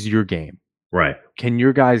raise your game? Right. Can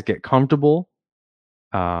your guys get comfortable?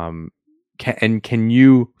 Can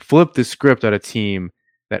you flip the script at a team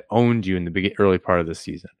that owned you in the early part of the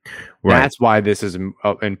season? Right. That's why this is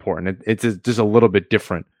important. It's just a little bit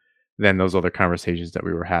different than those other conversations that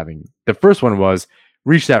we were having. The first one was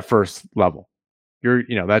reach that first level.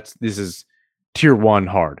 This is tier 1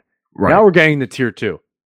 hard. Right. Now we're getting to tier 2.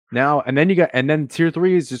 Now and then tier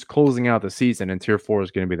 3 is just closing out the season, and tier 4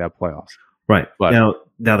 is going to be that playoffs. Right. But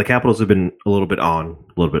now the Capitals have been a little bit on,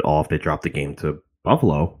 a little bit off. They dropped the game to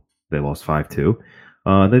Buffalo. They lost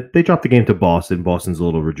 5-2. They dropped the game to Boston. Boston's a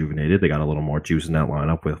little rejuvenated. They got a little more juice in that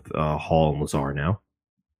lineup with Hall and Lazar now.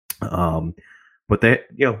 But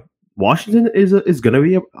Washington is going to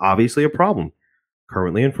be obviously a problem.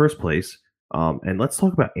 Currently in first place. And let's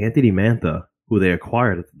talk about Anthony Mantha, who they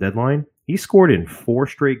acquired at the deadline. He scored in 4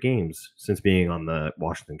 straight games since being on the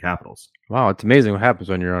Washington Capitals. Wow, it's amazing what happens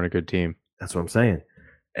when you're on a good team. That's what I'm saying.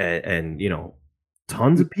 And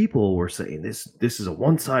tons of people were saying this is a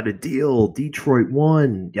one-sided deal. Detroit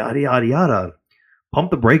won, yada, yada, yada.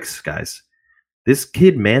 pump the brakes, guys. This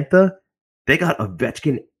kid Mantha, they got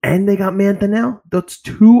Ovechkin and they got Mantha now. That's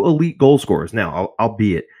 2 elite goal scorers. Now,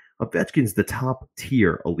 albeit Ovechkin's the top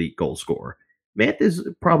tier elite goal scorer. Mantha's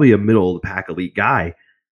probably a middle of the pack elite guy,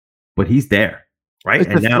 but he's there, right?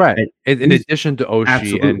 It's a threat. In addition to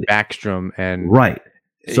Oshie and Backstrom and right.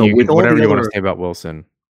 So with whatever you want to say about Wilson,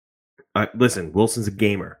 listen, Wilson's a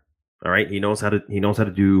gamer. All right, he knows how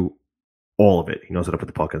to do all of it. He knows how to put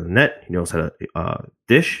the puck in the net. He knows how to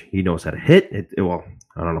dish. He knows how to hit. Well,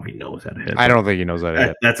 I don't know if he knows how to hit. I don't think he knows how to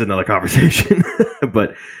hit. That's another conversation.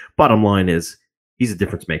 But bottom line is, he's a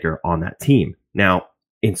difference maker on that team. Now,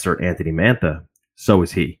 insert Anthony Mantha. So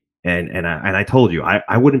is he. And I told you,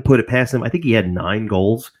 I wouldn't put it past him. I think he had 9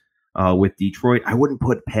 goals with Detroit. I wouldn't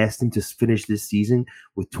put it past him to finish this season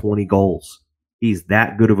with 20 goals. He's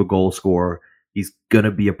that good of a goal scorer. He's going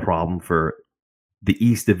to be a problem for the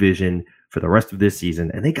East Division for the rest of this season,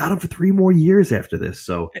 and they got him for 3 more years after this.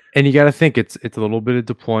 So, and you got to think it's a little bit of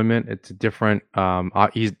deployment. It's a different.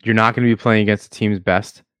 You're not going to be playing against the team's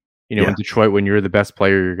best. In Detroit, when you're the best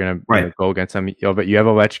player, you're going to go against them. But you have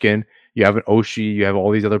Ovechkin, you have an Oshie, you have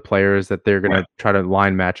all these other players that they're going to try to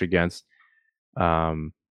line match against.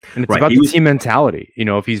 And it's about the team mentality.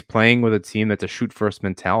 If he's playing with a team that's a shoot first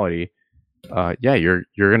mentality, you're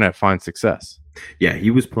going to find success. Yeah,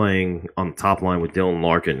 he was playing on the top line with Dylan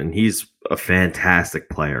Larkin, and he's a fantastic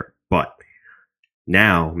player. But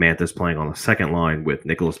now Mantha's playing on the second line with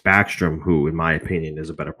Nicholas Backstrom, who, in my opinion, is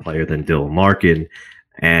a better player than Dylan Larkin.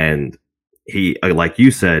 And he, like you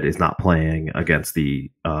said, is not playing against the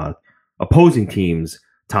opposing team's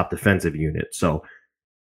top defensive unit. So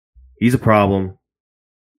he's a problem.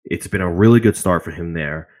 It's been a really good start for him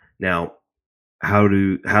there. Now, how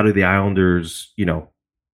do the Islanders,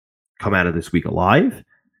 come out of this week alive?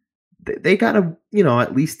 They got to,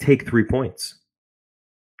 at least take 3 points,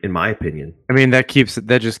 in my opinion. I mean, that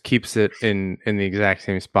just keeps it in the exact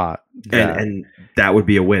same spot. And that would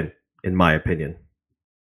be a win, in my opinion.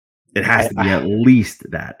 It has to be at least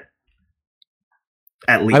that.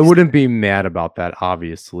 At least. I wouldn't be mad about that,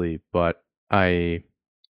 obviously, but I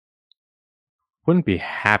wouldn't be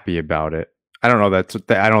happy about it. I don't know.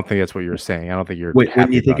 I don't think that's what you're saying. I don't think you're. Wait,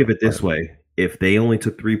 when you think of it this way, if they only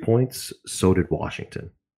took 3 points, so did Washington.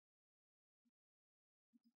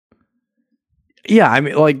 Yeah, I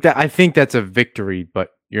mean, like that. I think that's a victory,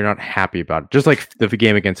 but you're not happy about it. Just like the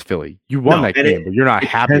game against Philly, you won that game, but you're not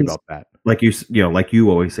happy about that. Like like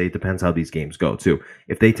you always say, it depends how these games go too.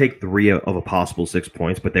 If they take 3 of a possible 6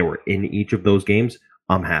 points, but they were in each of those games,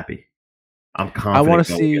 I'm happy. I'm confident. I want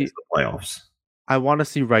to see the playoffs. I want to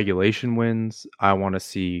see regulation wins. I want to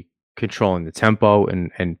see controlling the tempo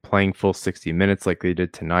and playing full 60 minutes like they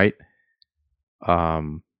did tonight.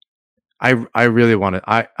 I really want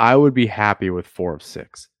to. I would be happy with 4 of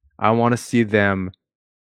 6. I want to see them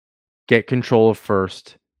get control of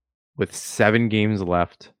first with 7 games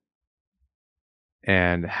left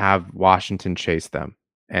and have Washington chase them,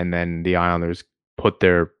 and then the Islanders put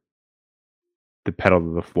the pedal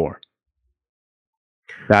to the floor.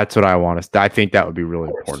 That's what I want to. I think that would be really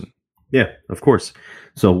important. Yeah, of course.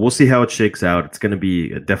 So we'll see how it shakes out. It's going to be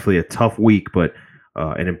definitely a tough week, but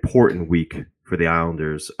an important week for the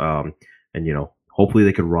Islanders. And hopefully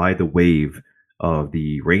they could ride the wave of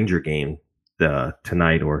the Ranger game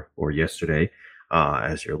tonight or yesterday,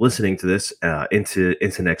 as you're listening to this, into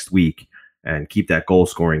next week, and keep that goal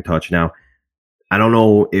scoring touch. Now, I don't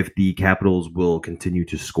know if the Capitals will continue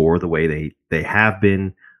to score the way they have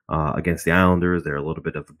been against the Islanders. They're a little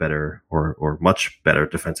bit of a better or much better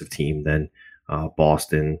defensive team than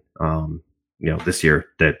Boston. This year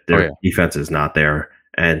that their defense is not there,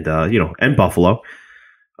 and and Buffalo,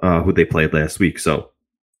 who they played last week. So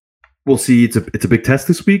we'll see. It's a big test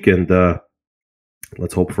this week, and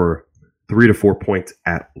let's hope for 3 to 4 points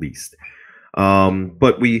at least.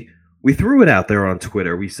 But we threw it out there on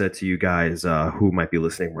Twitter. We said to you guys who might be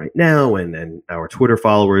listening right now and our Twitter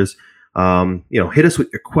followers, hit us with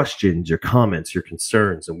your questions, your comments, your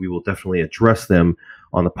concerns, and we will definitely address them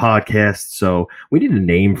on the podcast. So we need a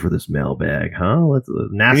name for this mailbag, huh?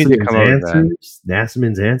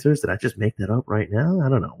 Nasseman's Answers. Did I just make that up right now? I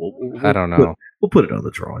don't know. I don't know. We'll put it on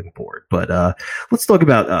the drawing board. But let's talk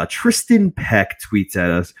about Tristan Peck tweets at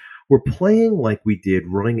us. We're playing like we did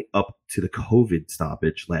running up to the COVID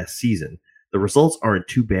stoppage last season. The results aren't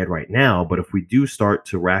too bad right now, but if we do start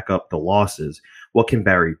to rack up the losses, what can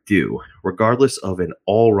Barry do? Regardless of an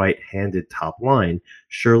all right-handed top line,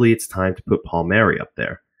 surely it's time to put Palmieri up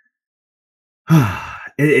there.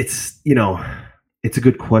 It's a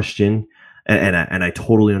good question, and I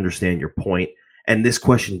totally understand your point. And this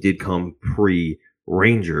question did come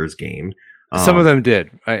pre-Rangers game. Some of them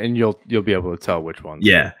did, and you'll be able to tell which ones.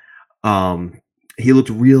 Yeah. He looked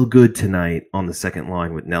real good tonight on the second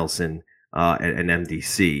line with Nelson and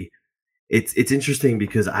MDC. It's interesting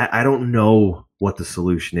because I don't know what the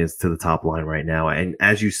solution is to the top line right now. And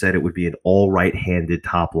as you said, it would be an all right-handed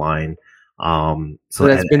top line. So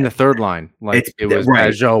that's been the third line. Like it was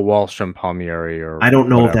right. Pajot, Wahlstrom, Palmieri, or I don't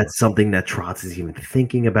know whatever. if that's something that Trotz is even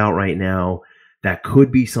thinking about right now. That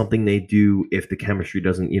could be something they do if the chemistry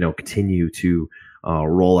doesn't, continue to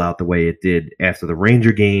roll out the way it did after the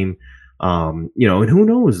Ranger game. And who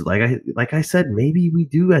knows? Like I said, maybe we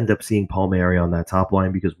do end up seeing Palmieri on that top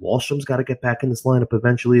line because Wahlstrom's got to get back in this lineup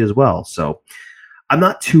eventually as well. So I'm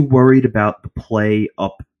not too worried about the play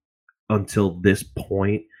up until this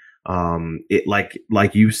point. It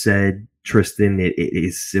like you said, Tristan, it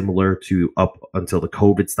is similar to up until the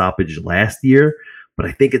COVID stoppage last year. But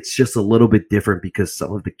I think it's just a little bit different because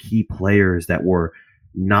some of the key players that were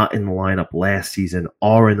not in the lineup last season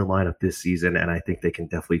are in the lineup this season, and I think they can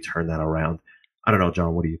definitely turn that around. I don't know,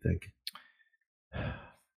 John, what do you think?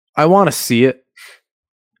 I want to see it,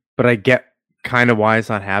 but I get kind of why it's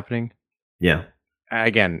not happening. Yeah.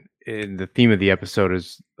 Again, the theme of the episode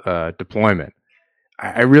is deployment.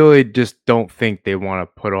 I really just don't think they want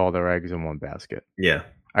to put all their eggs in one basket. Yeah.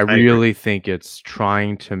 I really think it's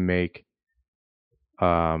trying to make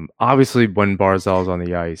obviously when Barzal's on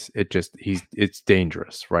the ice, it's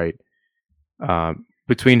dangerous, right?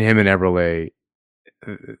 Between him and Eberle,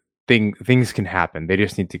 things can happen. They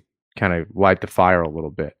just need to kind of light the fire a little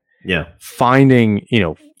bit. Yeah. Finding,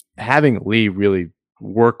 having Lee really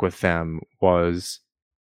work with them was,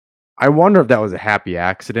 I wonder if that was a happy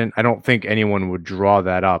accident. I don't think anyone would draw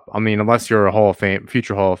that up. I mean, unless you're a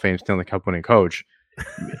future Hall of Fame Stanley Cup winning coach.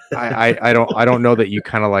 I don't know that you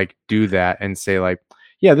kind of like do that and say like,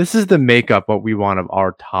 yeah, this is the makeup what we want of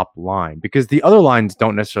our top line, because the other lines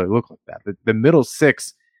don't necessarily look like that. The middle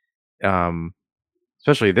six,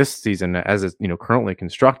 especially this season as it's currently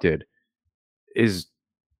constructed, is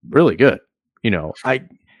really good.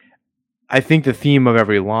 I think the theme of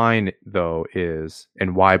every line though is,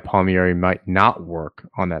 and why Palmieri might not work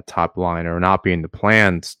on that top line or not be in the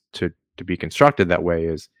plans to be constructed that way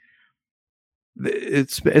is,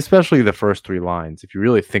 it's especially the first three lines. If you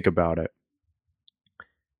really think about it,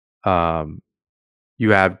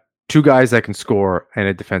 you have two guys that can score and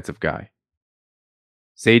a defensive guy.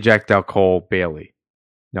 Zajac, Dalcol, Bailey.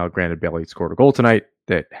 Now, granted, Bailey scored a goal tonight.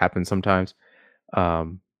 That happens sometimes.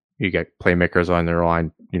 You get playmakers on their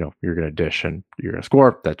line. You're going to dish and you're going to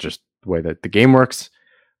score. That's just the way that the game works.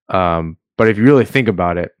 But if you really think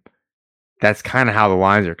about it, that's kind of how the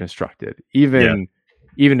lines are constructed. Even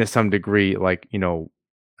to some degree, like,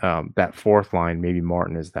 that fourth line, maybe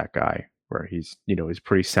Martin is that guy where he's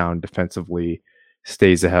pretty sound defensively,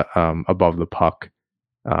 stays above the puck.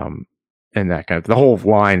 And that kind of, the whole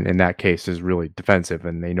line in that case is really defensive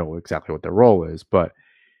and they know exactly what their role is. But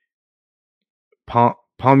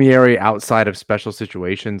Palmieri outside of special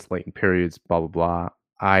situations, late in periods, blah, blah, blah,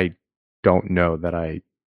 I don't know that I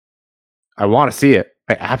want to see it.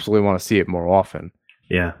 I absolutely want to see it more often.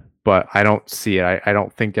 Yeah. But I don't see it. I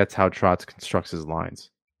don't think that's how Trotz constructs his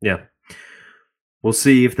lines. Yeah. We'll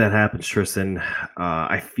see if that happens, Tristan.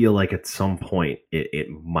 I feel like at some point it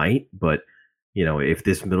might, but if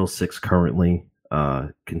this middle six currently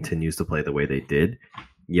continues to play the way they did,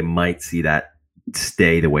 you might see that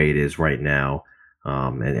stay the way it is right now.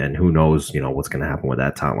 And who knows, what's going to happen with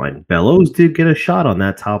that top line. Bellows did get a shot on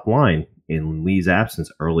that top line in Lee's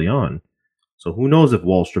absence early on. So who knows if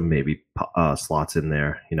Wahlstrom maybe slots in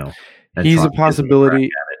there, He's a possibility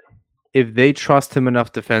if they trust him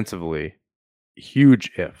enough defensively.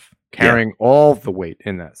 Huge if. Carrying all the weight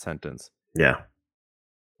in that sentence. Yeah.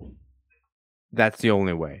 That's the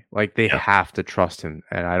only way. Like, they have to trust him,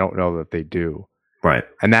 and I don't know that they do. Right.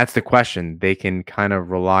 And that's the question. They can kind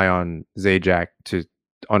of rely on Zajac to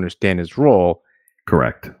understand his role.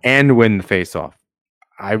 Correct. And win the faceoff.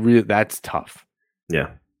 That's tough.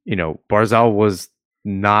 Yeah. Barzal was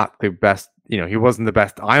not the best, he wasn't the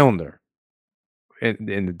best Islander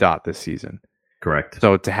in the dot this season. Correct.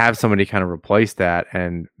 So to have somebody kind of replace that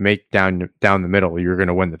and make down the middle, you're going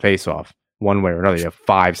to win the faceoff one way or another. You have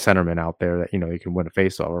 5 centermen out there that, you can win a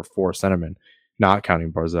faceoff, or 4 centermen, not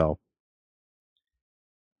counting Barzal.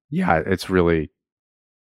 Yeah, it's really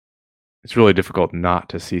difficult not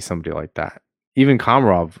to see somebody like that. Even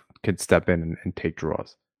Komarov could step in and take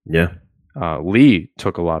draws. Yeah. Lee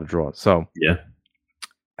took a lot of draws. So yeah,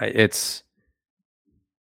 it's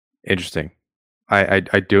interesting. Like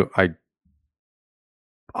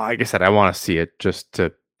I said, I want to see it just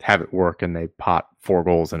to have it work and they pot 4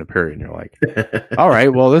 goals in a period. And you're like, all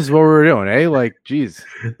right, well, this is what we were doing, eh? Like, geez.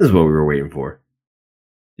 This is what we were waiting for.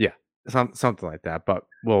 Yeah, something like that. But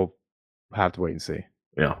we'll have to wait and see.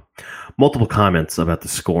 Yeah. Multiple comments about the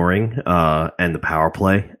scoring and the power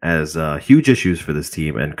play as huge issues for this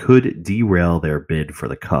team and could derail their bid for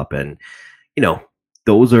the cup. And,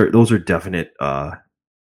 those are definite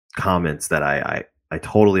comments that I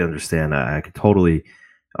totally understand. I could totally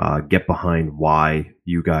get behind why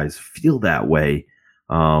you guys feel that way.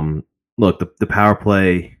 Look, the power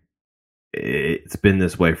play, it's been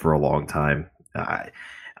this way for a long time.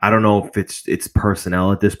 I don't know if it's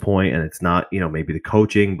personnel at this point, and it's not, maybe the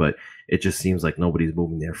coaching, but it just seems like nobody's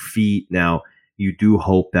moving their feet. Now, you do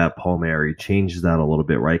hope that Palmieri changes that a little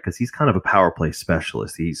bit, right? Because he's kind of a power play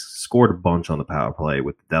specialist. He's scored a bunch on the power play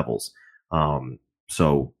with the Devils.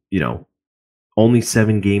 So, only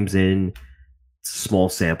 7 games in, small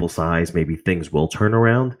sample size, maybe things will turn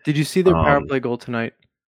around. Did you see their power play goal tonight?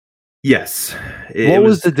 Yes. What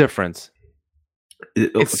was the difference?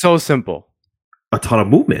 It's so simple. A ton of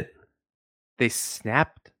movement. They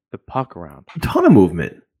snapped the puck around. A ton of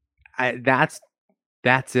movement. That's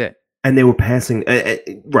it. And they were passing,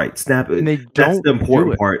 right? Snap. And they that's the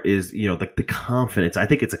important part is the confidence. I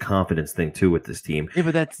think it's a confidence thing too with this team. Yeah,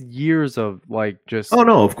 but that's years of just. Oh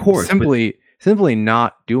no, of course. Simply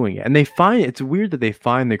not doing it, and it's weird that they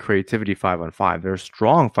find the creativity 5-on-5. They're a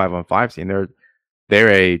strong 5-on-5 team.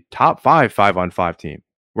 They're a top 5 5-on-5 team.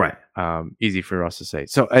 Right. Easy for us to say.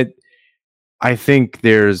 So I think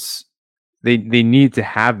they need to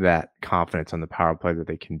have that confidence on the power play that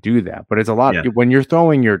they can do that. But it's a lot when you're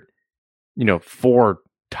throwing your 4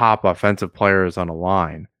 top offensive players on a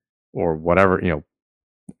line or whatever,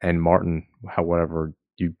 and Martin, whatever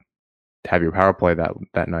you have your power play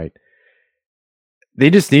that night. They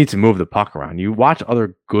just need to move the puck around. You watch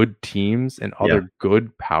other good teams and other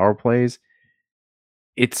good power plays.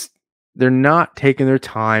 They're not taking their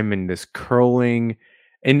time in this curling.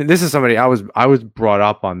 And this is somebody I was brought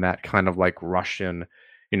up on that kind of like Russian,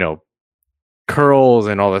 curls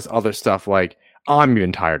and all this other stuff. Like, I'm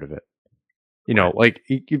even tired of it. Like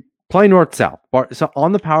you play north-south. So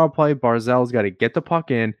on the power play, Barzal's got to get the puck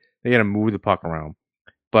in. They got to move the puck around.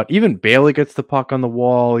 But even Bailey gets the puck on the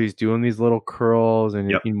wall. He's doing these little curls, and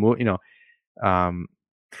they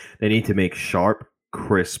need to make sharp,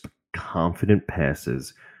 crisp, confident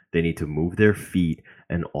passes. They need to move their feet,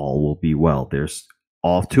 and all will be well. There's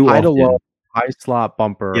off too high often. To low, high slot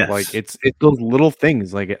bumper. Yes. Like it's those little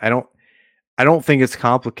things. Like I don't think it's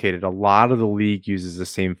complicated. A lot of the league uses the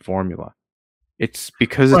same formula. It's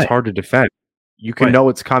because it's hard to defend. You can know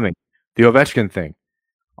it's coming. The Ovechkin thing.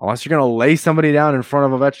 Unless you're going to lay somebody down in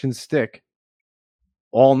front of Ovechkin's stick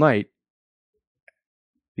all night,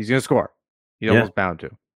 he's going to score. He's almost bound to.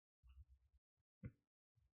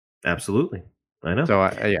 Absolutely. I know. So,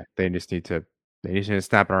 they just need to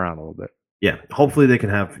snap it around a little bit. Yeah. Hopefully they can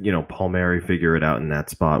have, Palmieri figure it out in that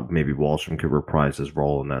spot. Maybe Wahlstrom could reprise his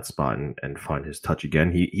role in that spot and find his touch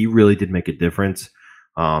again. He really did make a difference.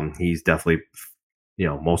 He's definitely,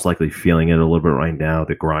 most likely feeling it a little bit right now.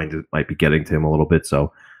 The grind might be getting to him a little bit.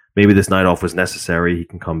 So maybe this night off was necessary. He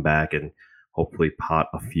can come back and hopefully pot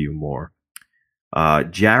a few more.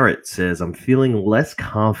 Jarrett says, I'm feeling less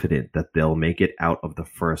confident that they'll make it out of the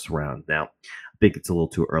first round. Now, I think it's a little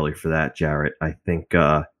too early for that, Jarrett. I think,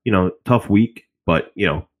 tough week, but,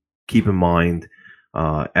 keep in mind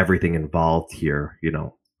everything involved here.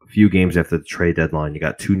 A few games after the trade deadline, you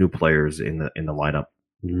got 2 new players in the lineup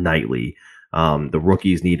nightly. The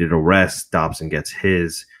rookies needed a rest. Dobson gets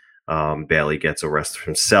his. Bailey gets a rest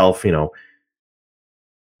himself.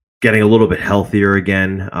 Getting a little bit healthier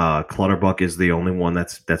again. Clutterbuck is the only one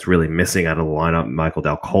that's really missing out of the lineup. Michael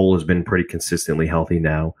Dal Cole has been pretty consistently healthy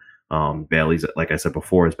now. Bailey's, like I said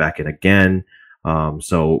before, is back in again.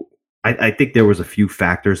 So I think there was a few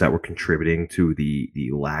factors that were contributing to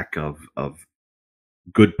the lack of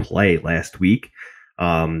good play last week.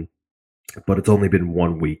 But it's only been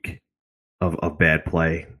 1 week of bad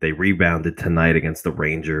play. They rebounded tonight against the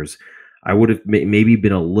Rangers. I would have maybe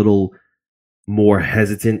been a little more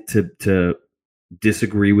hesitant to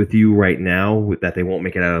disagree with you right now with that they won't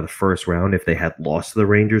make it out of the first round if they had lost to the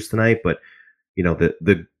Rangers tonight. But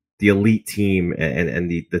the elite team and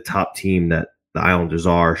the top team that the Islanders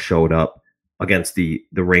showed up against the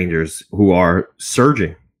Rangers, who are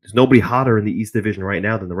surging. There's nobody hotter in the East Division right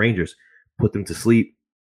now than the Rangers. Put them to sleep,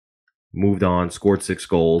 moved on, scored 6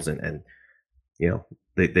 goals, and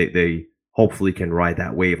they hopefully can ride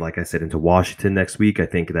that wave, like I said, into Washington next week. I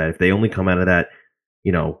think that if they only come out of that,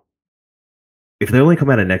 if they only come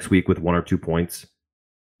out of next week with 1 or 2 points,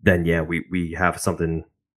 then we have something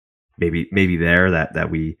maybe there that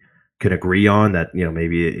we can agree on that,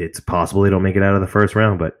 maybe it's possible they don't make it out of the first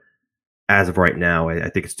round, but as of right now, I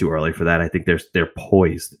think it's too early for that. I think they're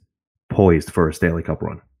poised for a Stanley Cup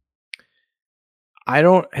run.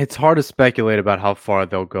 It's hard to speculate about how far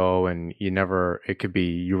they'll go, and it could be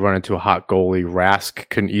you run into a hot goalie. Rask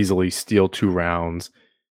can easily steal 2 rounds.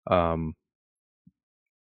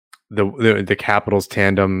 The Capitals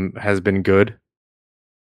tandem has been good.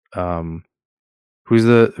 Who's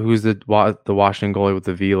the Washington goalie with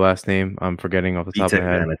the V last name? I'm forgetting off the top of my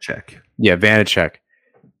head. Vanacek. Yeah, Vanacek.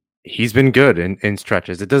 He's been good in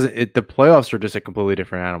stretches. The playoffs are just a completely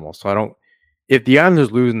different animal. So if the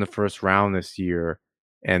Islanders lose in the first round this year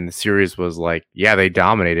and the series was like, yeah, they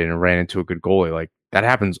dominated and ran into a good goalie, like that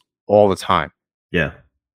happens all the time. Yeah.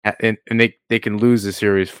 And they can lose the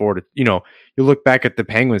series 4-2. You look back at the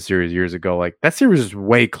Penguins series years ago, like that series is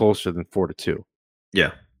way closer than 4-2.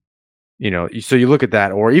 Yeah. So you look at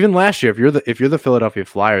that, or even last year, if you're the Philadelphia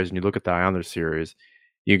Flyers and you look at the Islanders series,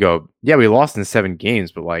 you go, yeah, we lost in 7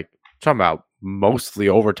 games, but like talking about mostly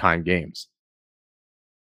overtime games.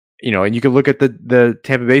 And you could look at the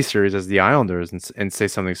Tampa Bay series as the Islanders and say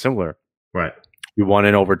something similar. Right. We won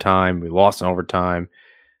in overtime, we lost in overtime.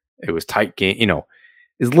 It was tight game.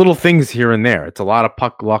 There's little things here and there. It's a lot of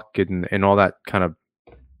puck luck and all that kind of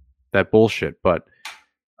that bullshit. But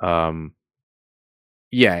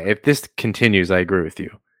yeah, if this continues, I agree with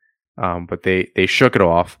you. But they shook it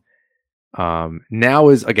off. Now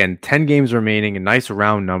is, again, 10 games remaining, a nice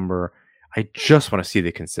round number. I just want to see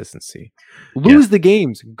the consistency. Lose the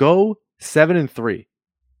games, go 7-3.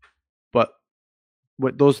 But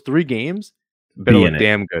with those 3 games, better look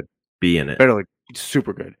damn good. Be in it. Better look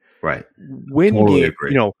super good. Right. Win games,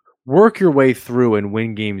 work your way through and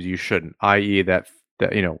win games you shouldn't, i.e.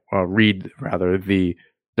 read rather the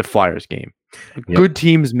Flyers game. Yep. Good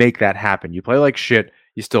teams make that happen. You play like shit,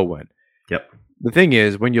 you still win. Yep. The thing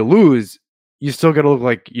is, when you lose, you still got to look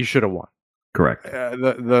like you should have won. Correct.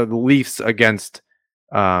 The Leafs against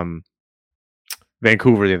Vancouver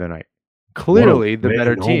the other night. Clearly the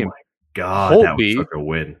better team. Oh my God, Holtby, that was such a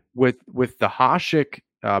win. With the Hasek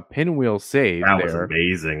pinwheel save. That was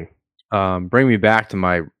amazing. Bring me back to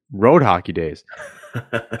my road hockey days.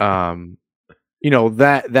 That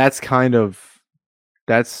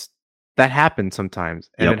happens sometimes,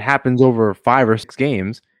 and it happens over 5 or 6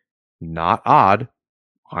 games. Not odd.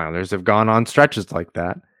 Islanders have gone on stretches like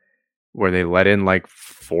that where they let in like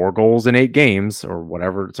 4 goals in 8 games or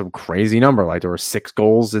whatever, some crazy number, like there were 6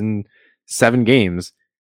 goals in 7 games.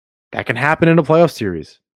 That can happen in a playoff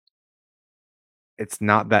series. It's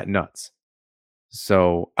not that nuts.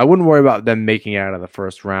 So I wouldn't worry about them making it out of the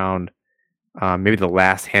first round. Maybe the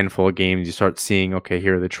last handful of games you start seeing, okay,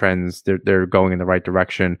 here are the trends. They're going in the right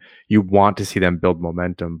direction. You want to see them build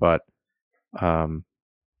momentum, but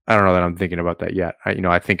I don't know that I'm thinking about that yet.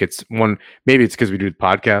 I think it's maybe it's because we do the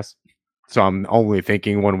podcast, so I'm only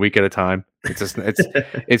thinking 1 week at a time. It's just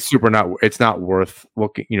it's not worth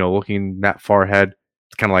looking that far ahead.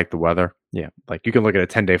 It's kind of like the weather. Yeah, like you can look at a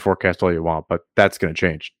 10-day forecast all you want, but that's going to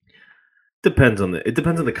change. It depends on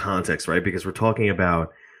the context, right? Because we're talking about,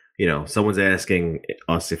 someone's asking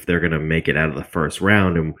us if they're going to make it out of the first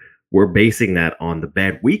round, and we're basing that on the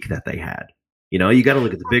bad week that they had. You got to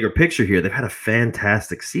look at the bigger picture here. They've had a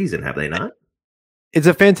fantastic season, have they not? It's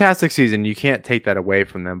a fantastic season. You can't take that away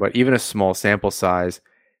from them, but even a small sample size,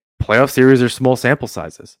 playoff series are small sample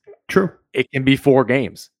sizes. True. It can be 4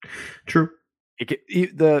 games. True.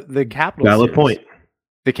 The Capitals valid series, point.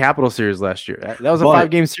 The Capitals series last year, that was a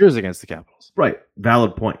 5-game series against the Capitals. Right.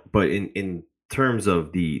 Valid point. But in terms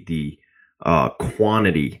of the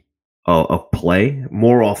quantity of play,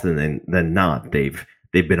 more often than not, they've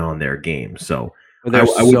been on their game. So they're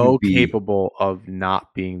so capable of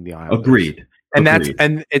not being the Islanders. Agreed.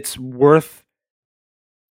 And it's worth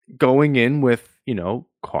going in with,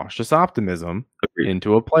 cautious optimism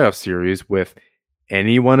into a playoff series with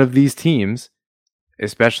any one of these teams,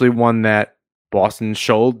 especially one that Boston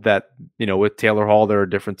showed that, with Taylor Hall, they're a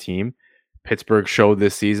different team. Pittsburgh showed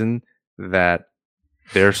this season that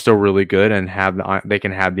they're still really good and they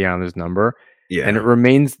can have the Islanders number. Yeah. And it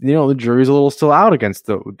remains, the jury's a little still out against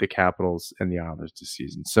the Capitals and the Islanders this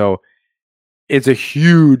season. So it's a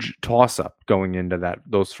huge toss-up going into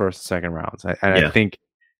those first and second rounds. I think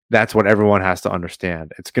that's what everyone has to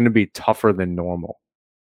understand. It's going to be tougher than normal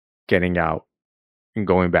getting out and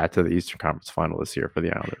going back to the Eastern Conference Final this year for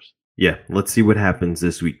the Islanders. Yeah, let's see what happens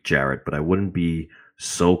this week, Jared. But I wouldn't be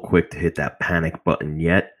so quick to hit that panic button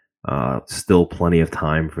yet. Still plenty of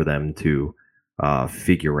time for them to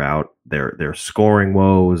figure out their scoring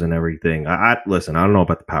woes and everything. Listen, I don't know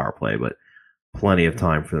about the power play, but plenty of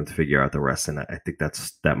time for them to figure out the rest. And I think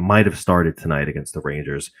that might have started tonight against the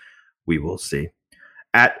Rangers. We will see.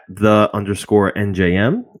 At the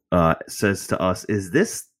 _NJM says to us, is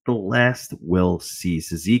this the last we'll see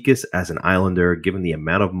Cizikas as an Islander, given the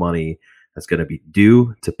amount of money that's going to be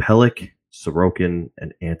due to Pelech, Sorokin,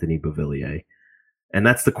 and Anthony Beauvillier? And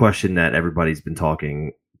that's the question that everybody's been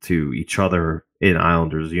talking to each other in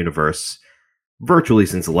Islanders universe virtually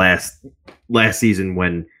since last season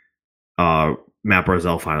when Matt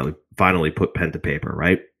Barzal finally put pen to paper,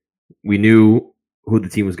 right? We knew who the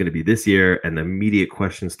team was going to be this year, and the immediate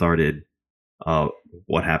question started,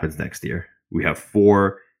 what happens next year? We have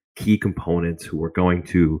 4 key components who are going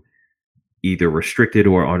to either restricted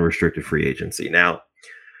or unrestricted free agency. Now,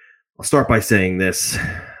 I'll start by saying this.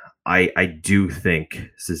 I do think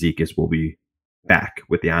Cizikas will be back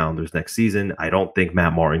with the Islanders next season. I don't think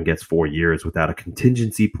Matt Martin gets 4 years without a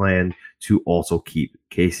contingency plan to also keep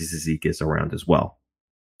Casey Cizikas around as well.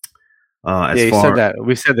 You said that.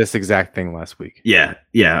 We said this exact thing last week. Yeah.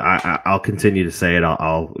 I'll continue to say it.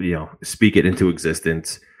 I'll speak it into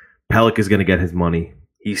existence. Pelech is going to get his money.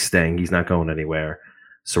 He's staying. He's not going anywhere.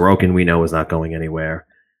 Sorokin, we know, is not going anywhere.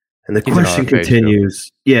 And the question continues.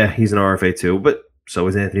 Too. Yeah, he's an RFA too, but so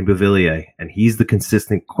is Anthony Beauvillier, and he's the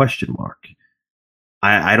consistent question mark.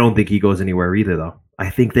 I don't think he goes anywhere either, though. I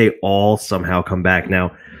think they all somehow come back.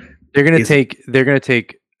 Now they're going to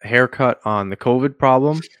take haircut on the COVID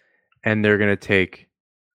problem, and they're going to take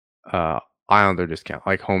Islander discount,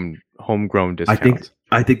 like homegrown discounts.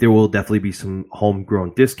 I think there will definitely be some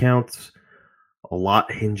homegrown discounts. A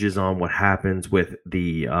lot hinges on what happens with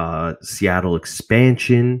the Seattle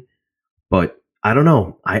expansion, but I don't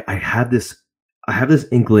know. I have this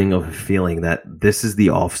inkling of a feeling that this is the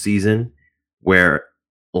off season where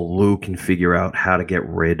Lou can figure out how to get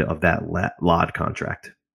rid of that Lod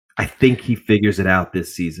contract. I think he figures it out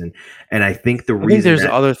this season, and I think there's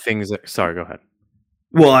other things that. Sorry, go ahead.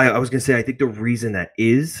 Well, I was going to say I think the reason that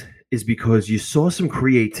is because you saw some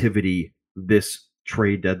creativity this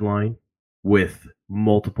trade deadline with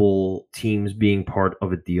multiple teams being part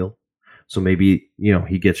of a deal. So maybe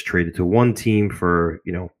he gets traded to one team for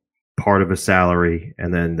part of a salary,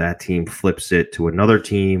 and then that team flips it to another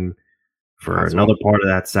team for another part of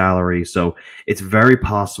that salary. So it's very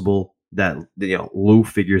possible that Lou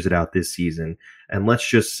figures it out this season. And let's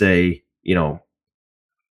just say,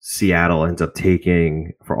 Seattle ends up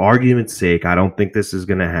taking, for argument's sake, I don't think this is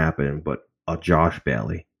going to happen, but a Josh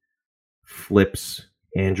Bailey flips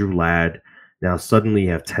Andrew Ladd. Now suddenly you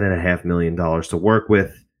have $10.5 million to work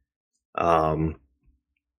with. I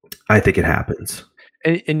think it happens.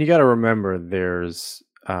 And you got to remember, there's,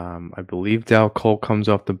 I believe Dal Cole comes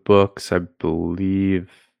off the books. I believe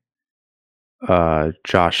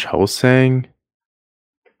Josh Hosang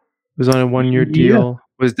was on a 1-year deal.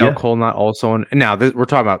 Was Dal Cole not also on? Now we're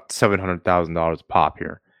talking about $700,000 a pop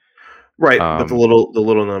here, right? But the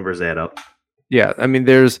little numbers add up. Yeah, I mean,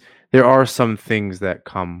 there are some things that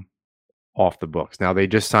come off the books. Now they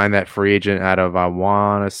just signed that free agent out of, I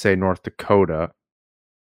want to say, North Dakota.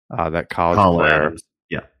 That college player. Adams.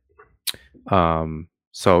 Yeah.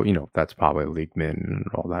 So that's probably league min and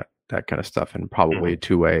all that kind of stuff, and probably a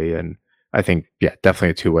 2-way, and I think definitely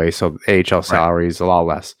a 2-way. So AHL salary is a lot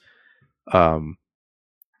less.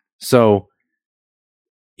 So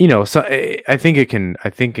I think it can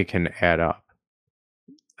add up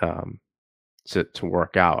to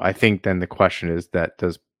work out. I think then the question is that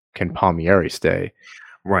can Palmieri stay?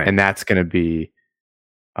 Right. And that's going to be,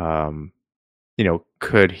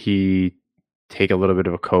 could he take a little bit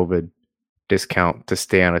of a COVID discount to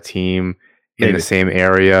stay on a team in the same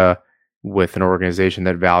area with an organization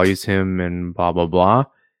that values him and blah, blah, blah?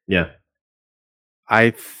 Yeah.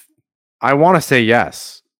 I want to say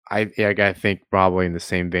yes. I think probably in the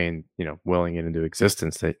same vein, willing it into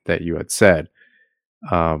existence that you had said.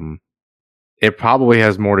 It probably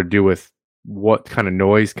has more to do with what kind of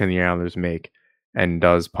noise can the Islanders make, and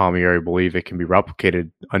does Palmieri believe it can be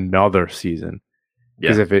replicated another season?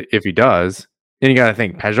 Because if he does, then you got to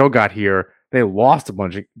think Peugeot got here. They lost a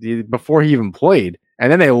bunch before he even played,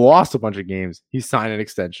 and then they lost a bunch of games. He signed an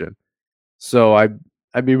extension, so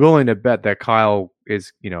I'd be willing to bet that Kyle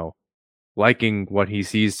is liking what he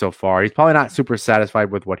sees so far. He's probably not super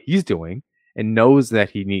satisfied with what he's doing, and knows that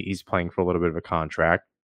he's playing for a little bit of a contract.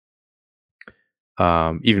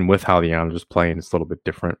 Even with how the Islanders playing, it's a little bit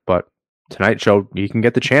different. But tonight showed he can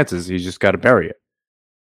get the chances. He's just got to bury it.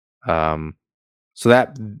 So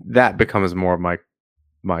that becomes more of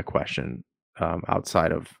my question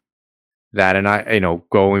outside of that. And I,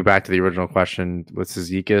 going back to the original question with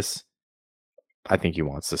Cizikas, I think he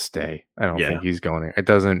wants to stay. I don't think he's going there. It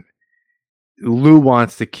doesn't. Lou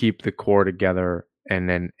wants to keep the core together and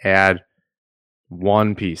then add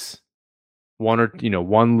one piece,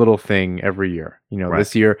 one little thing every year. Right.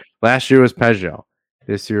 Last year was Peugeot.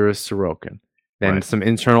 This year was Sorokin. Then Right. some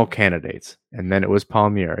internal candidates, and then it was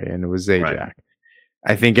Palmieri, and it was Zajac. Right.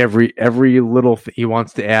 I think every little he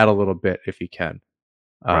wants to add a little bit if he can.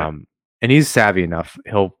 Right. And he's savvy enough;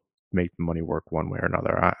 he'll make the money work one way or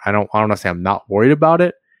another. I don't want to say I'm not worried about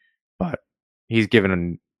it, but he's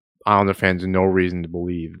given Islander fans no reason to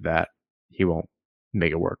believe that he won't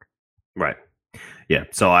make it work. Right. Yeah.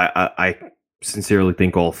 So I sincerely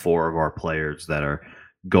think all 4 of our players that are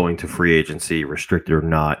going to free agency, restricted or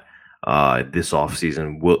not, this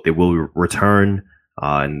offseason will return.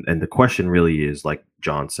 And the question really is, like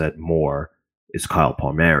John said, is Kyle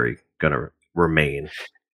Palmieri going to remain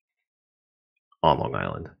on Long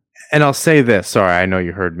Island? And I'll say this. Sorry, I know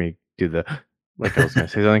you heard me do like I was going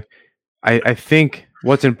to say something. I think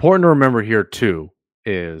what's important to remember here too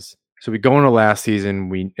is, so we go into last season,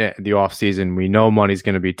 the off season, we know money's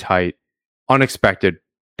going to be tight. Unexpected,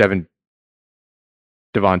 Devontae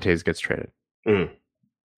gets traded.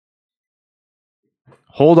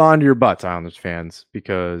 Hold on to your butts, Islanders fans,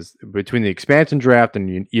 because between the expansion draft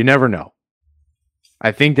and you never know.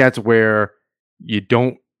 I think that's where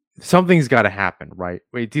something's got to happen, right?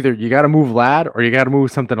 It's either you got to move Ladd or you got to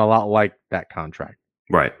move something a lot like that contract.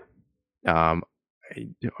 Right.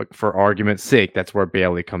 For argument's sake, that's where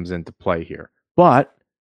Bailey comes into play here. But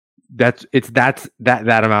that's that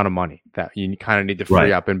amount of money that you kind of need to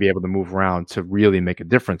free up and be able to move around to really make a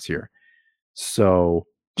difference here. So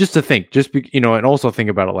just to think, and also think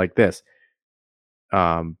about it like this.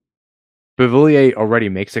 Beauvillier already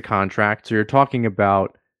makes a contract, so you're talking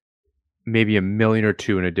about maybe $1 million or $2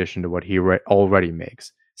 million in addition to what he already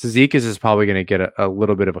makes. Cizikas is probably going to get a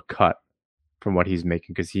little bit of a cut from what he's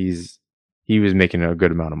making because he was making a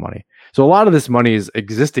good amount of money. So a lot of this money is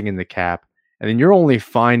existing in the cap, and then you're only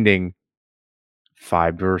finding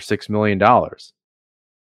 $5 or $6 million.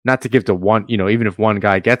 Not to give to one, even if one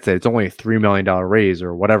guy gets it, it's only a $3 million raise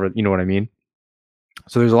or whatever. You know what I mean?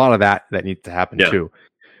 So there's a lot of that needs to happen too.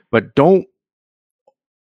 But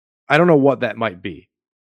I don't know what that might be.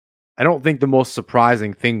 I don't think the most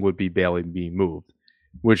surprising thing would be Bailey being moved,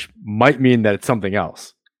 which might mean that it's something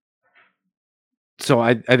else. So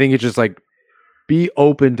I think it's just like, be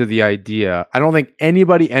open to the idea. I don't think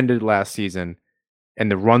anybody ended last season and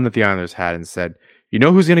the run that the Islanders had and said, you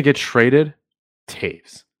know who's going to get traded?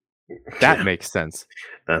 Taves. That makes sense.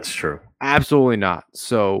 That's true. Absolutely not.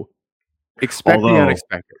 So expect the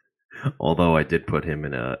unexpected. Although I did put him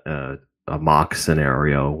in a mock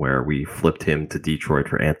scenario where we flipped him to Detroit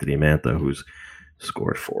for Anthony Mantha, who's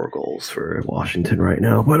scored 4 goals for Washington right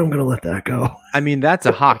now, but I'm going to let that go. I mean, that's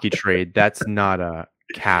a hockey trade. That's not a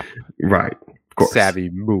cap savvy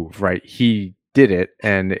move, right? He did it,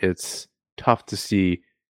 and it's tough to see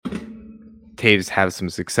Taves have some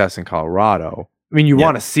success in Colorado. I mean, you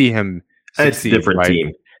want to see him succeed, it's a different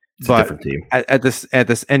team. It's a different team. At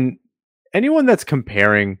this, and anyone that's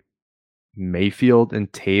comparing Mayfield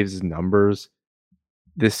and Taves' numbers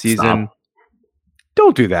this season,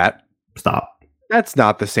 don't do that. Stop. That's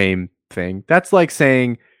not the same thing. That's like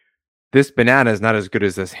saying this banana is not as good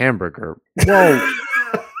as this hamburger.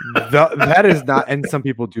 Well, that is not. And some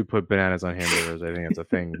people do put bananas on hamburgers. I think that's a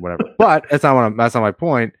thing. Whatever. But that's not my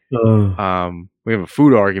point. We have a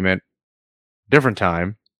food argument. Different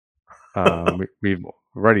time. We've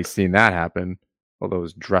already seen that happen. Although it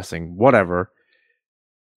was dressing, whatever.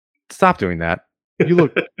 Stop doing that. You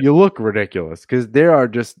look ridiculous because they are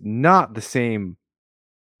just not the same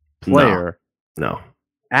player. No.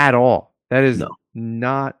 At all. That is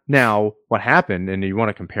not. Now, what happened, and you want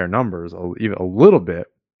to compare numbers even a little bit,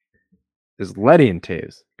 is Leddy and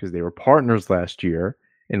Taves, because they were partners last year,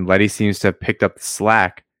 and Leddy seems to have picked up the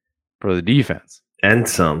slack for the defense. And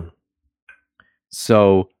some.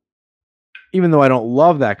 So, even though I don't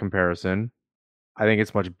love that comparison, I think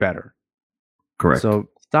it's much better. Correct. So,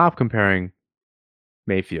 stop comparing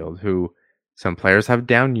Mayfield, who some players have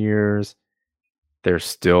down years. They're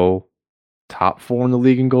still top 4 in the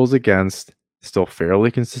league in goals against, still fairly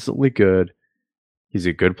consistently good. He's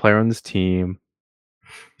a good player on this team.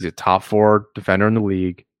 He's a top 4 defender in the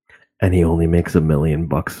league. And he only makes $1 million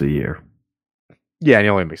a year. Yeah, and he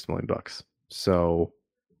only makes $1 million. So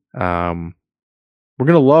we're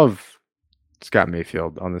gonna love Scott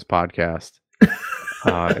Mayfield on this podcast.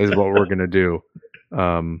 Is what we're gonna do.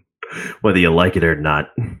 Whether you like it or not.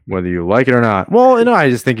 Whether you like it or not. Well, I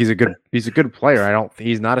just think he's a good player.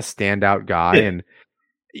 He's not a standout guy. Yeah. And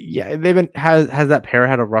yeah, has that pair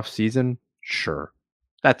had a rough season? Sure.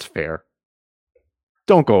 That's fair.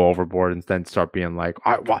 don't go overboard and then start being like,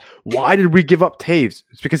 why did we give up Taves?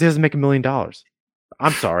 It's because he doesn't make $1 million.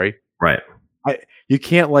 I'm sorry. Right. You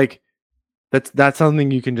can't like that's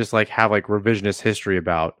something you can just like have like revisionist history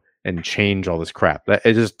about and change all this crap. That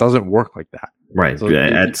it just doesn't work like that. Right. So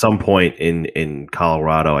at some point in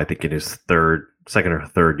Colorado, I think in his second or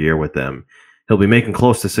third year with them, he'll be making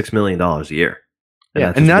close to $6 million a year.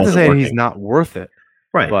 And not to say he's not worth it.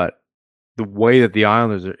 Right. But the way that the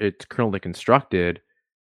Islanders it's currently constructed,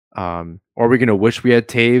 are we going to wish we had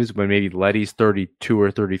Taves when maybe Leddy's 32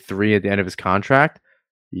 or 33 at the end of his contract?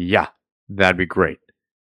 Yeah, that'd be great.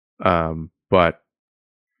 But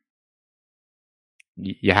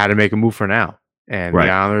you had to make a move for now. And the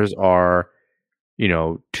Islanders are,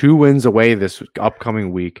 2 wins away this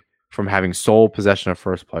upcoming week from having sole possession of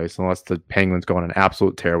first place, unless the Penguins go on an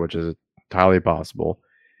absolute tear, which is entirely possible.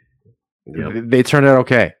 Yep. They turned out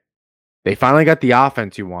okay. They finally got the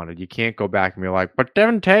offense you wanted. You can't go back and be like, but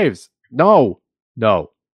Devin Taves. No.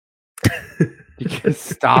 You can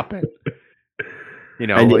stop it.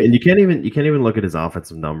 And you can't even look at his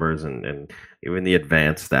offensive numbers and even the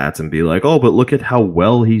advanced stats and be like, oh, but look at how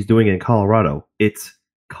well he's doing in Colorado. It's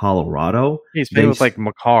Colorado. He's playing with like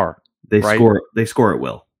Makar. They score at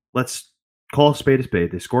will. Let's call a spade.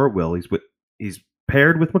 They score at will. He's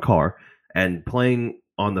paired with Makar and playing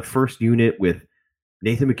on the first unit with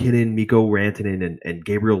Nathan McKinnon, Mikko Rantanen, and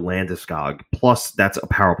Gabriel Landeskog. Plus, that's a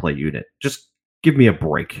power play unit. Just give me a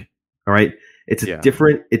break. All right. It's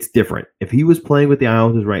different. If he was playing with the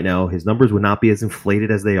Islanders right now, his numbers would not be as inflated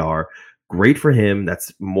as they are. Great for him.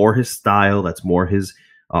 That's more his style. That's more his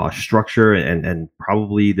structure and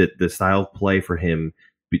probably the style of play for him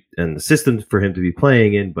and the system for him to be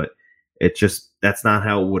playing in. But that's not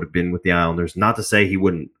how it would have been with the Islanders. Not to say he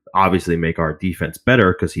wouldn't obviously make our defense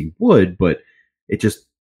better, because he would, but it just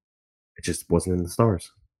wasn't in the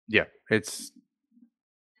stars. Yeah, it's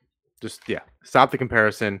just stop the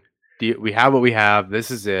comparison. We have what we have. This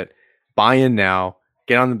is it. Buy in now.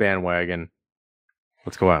 Get on the bandwagon.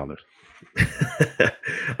 Let's go Islanders.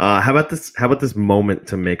 How about this moment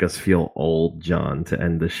to make us feel old, John, to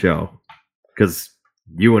end the show? Because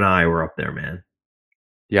you and I were up there, man.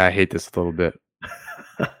 Yeah, I hate this a little bit.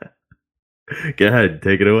 Go ahead,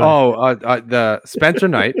 take it away. Oh, the Spencer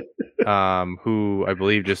Knight, who I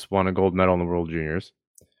believe just won a gold medal in the World Juniors,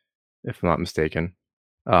 if I'm not mistaken.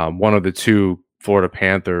 One of the 2 Florida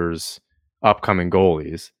Panthers upcoming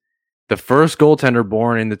goalies. The first goaltender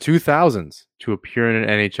born in the 2000s to appear in an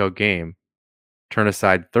NHL game turned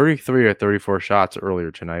aside 33 or 34 shots earlier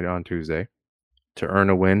tonight on Tuesday to earn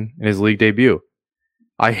a win in his league debut.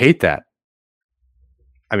 I hate that.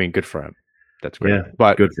 I mean, good for him. That's great. Yeah,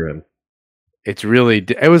 but good for him. It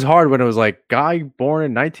was hard when it was like guy born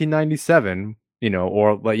in 1997,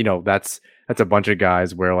 that's a bunch of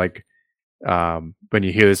guys where like, when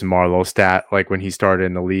you hear this Marlowe stat, like when he started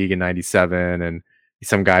in the league in 97 and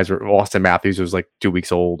some guys were Austin Matthews was like 2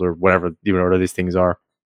 weeks old or whatever, whatever these things are.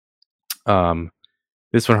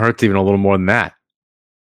 This one hurts even a little more than that.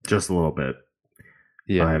 Just a little bit.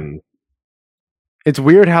 Yeah. It's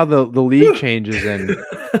weird how the league changes and,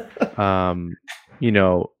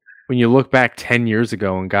 when you look back 10 years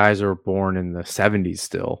ago and guys are born in the 70s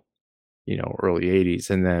still, early 80s,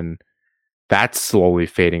 and then that's slowly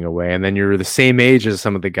fading away. And then you're the same age as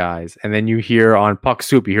some of the guys. And then you hear on Puck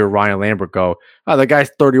Soup, you hear Ryan Lambert go, oh, the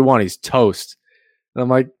guy's 31. He's toast. And I'm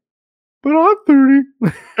like, but I'm 30.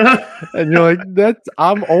 And you're like,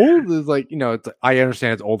 I'm old. It's like, I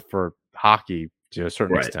understand it's old for hockey to a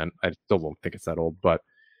certain extent. I still don't think it's that old, but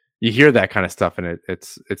you hear that kind of stuff. And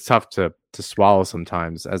it's tough to swallow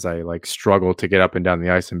sometimes as I like struggle to get up and down the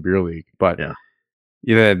ice in beer league. But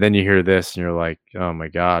then you hear this and you're like, oh my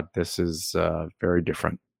God, this is very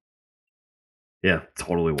different. Yeah,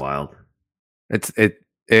 totally wild. It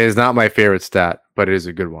is not my favorite stat, but it is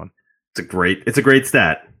a good one. It's a great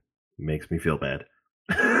stat. Makes me feel bad.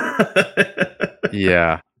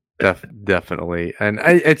 Yeah, definitely. And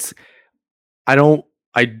I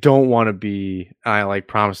don't want to be, I like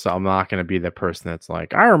promise I'm not going to be the person that's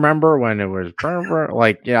like, I remember when it was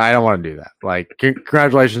like, I don't want to do that. Like,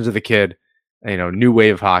 congratulations to the kid. New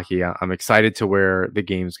wave of hockey. I'm excited to where the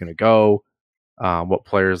game's going to go, what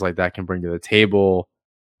players like that can bring to the table,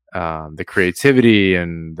 the creativity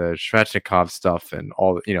and the Svechnikov stuff and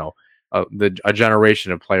all, a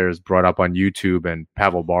generation of players brought up on YouTube and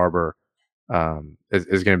Pavel Barber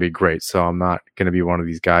is going to be great. So I'm not going to be one of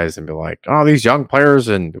these guys and be like, oh, these young players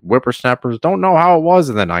and whippersnappers don't know how it was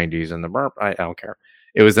in the 90s and the burp. I don't care.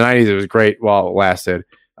 It was the 90s. It was great while it lasted.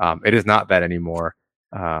 It is not that anymore.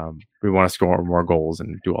 We want to score more goals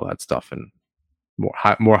and do all that stuff and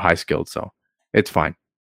more high skilled. So it's fine.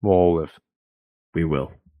 We'll all live. We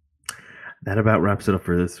will. That about wraps it up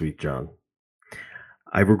for this week, John.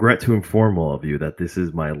 I regret to inform all of you that this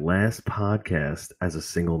is my last podcast as a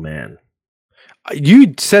single man.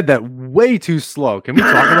 You said that way too slow. Can we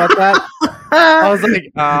talk about that? I was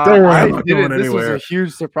like, Don't worry, I'm not going this was anywhere. a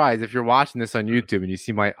huge surprise. If you're watching this on YouTube and you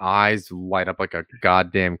see my eyes light up like a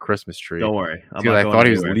goddamn Christmas tree, Don't worry. because I thought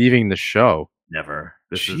he was leaving the show. Never.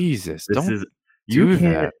 Jesus, This don't is do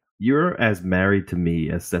that. You're as married to me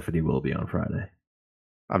as Stephanie will be on Friday.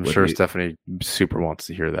 I'm What sure do you- Stephanie super wants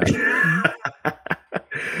to hear that.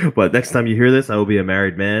 But next time you hear this, I will be a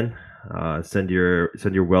married man. Send your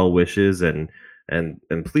well wishes and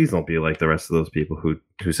please don't be like the rest of those people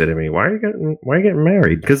who say to me, why are you getting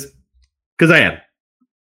married? Because I am.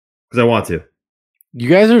 Because I want to. You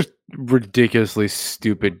guys are ridiculously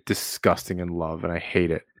stupid, disgusting in love, and I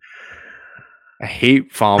hate it. I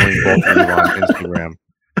hate following both of you on Instagram.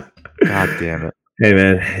 God damn it. Hey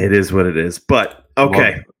man, it is what it is. But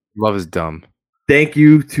okay. Love is dumb. Thank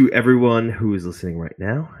you to everyone who is listening right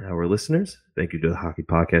now, our listeners. Thank you to the Hockey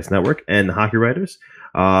Podcast Network and the Hockey Writers.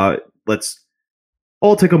 Let's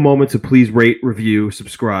all take a moment to please rate, review,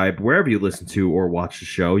 subscribe wherever you listen to or watch the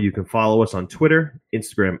show. You can follow us on Twitter,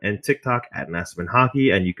 Instagram, and TikTok at Nasserman Hockey,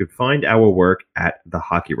 and you can find our work at the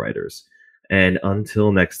Hockey Writers. And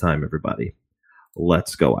until next time, everybody,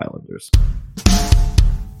 let's go Islanders.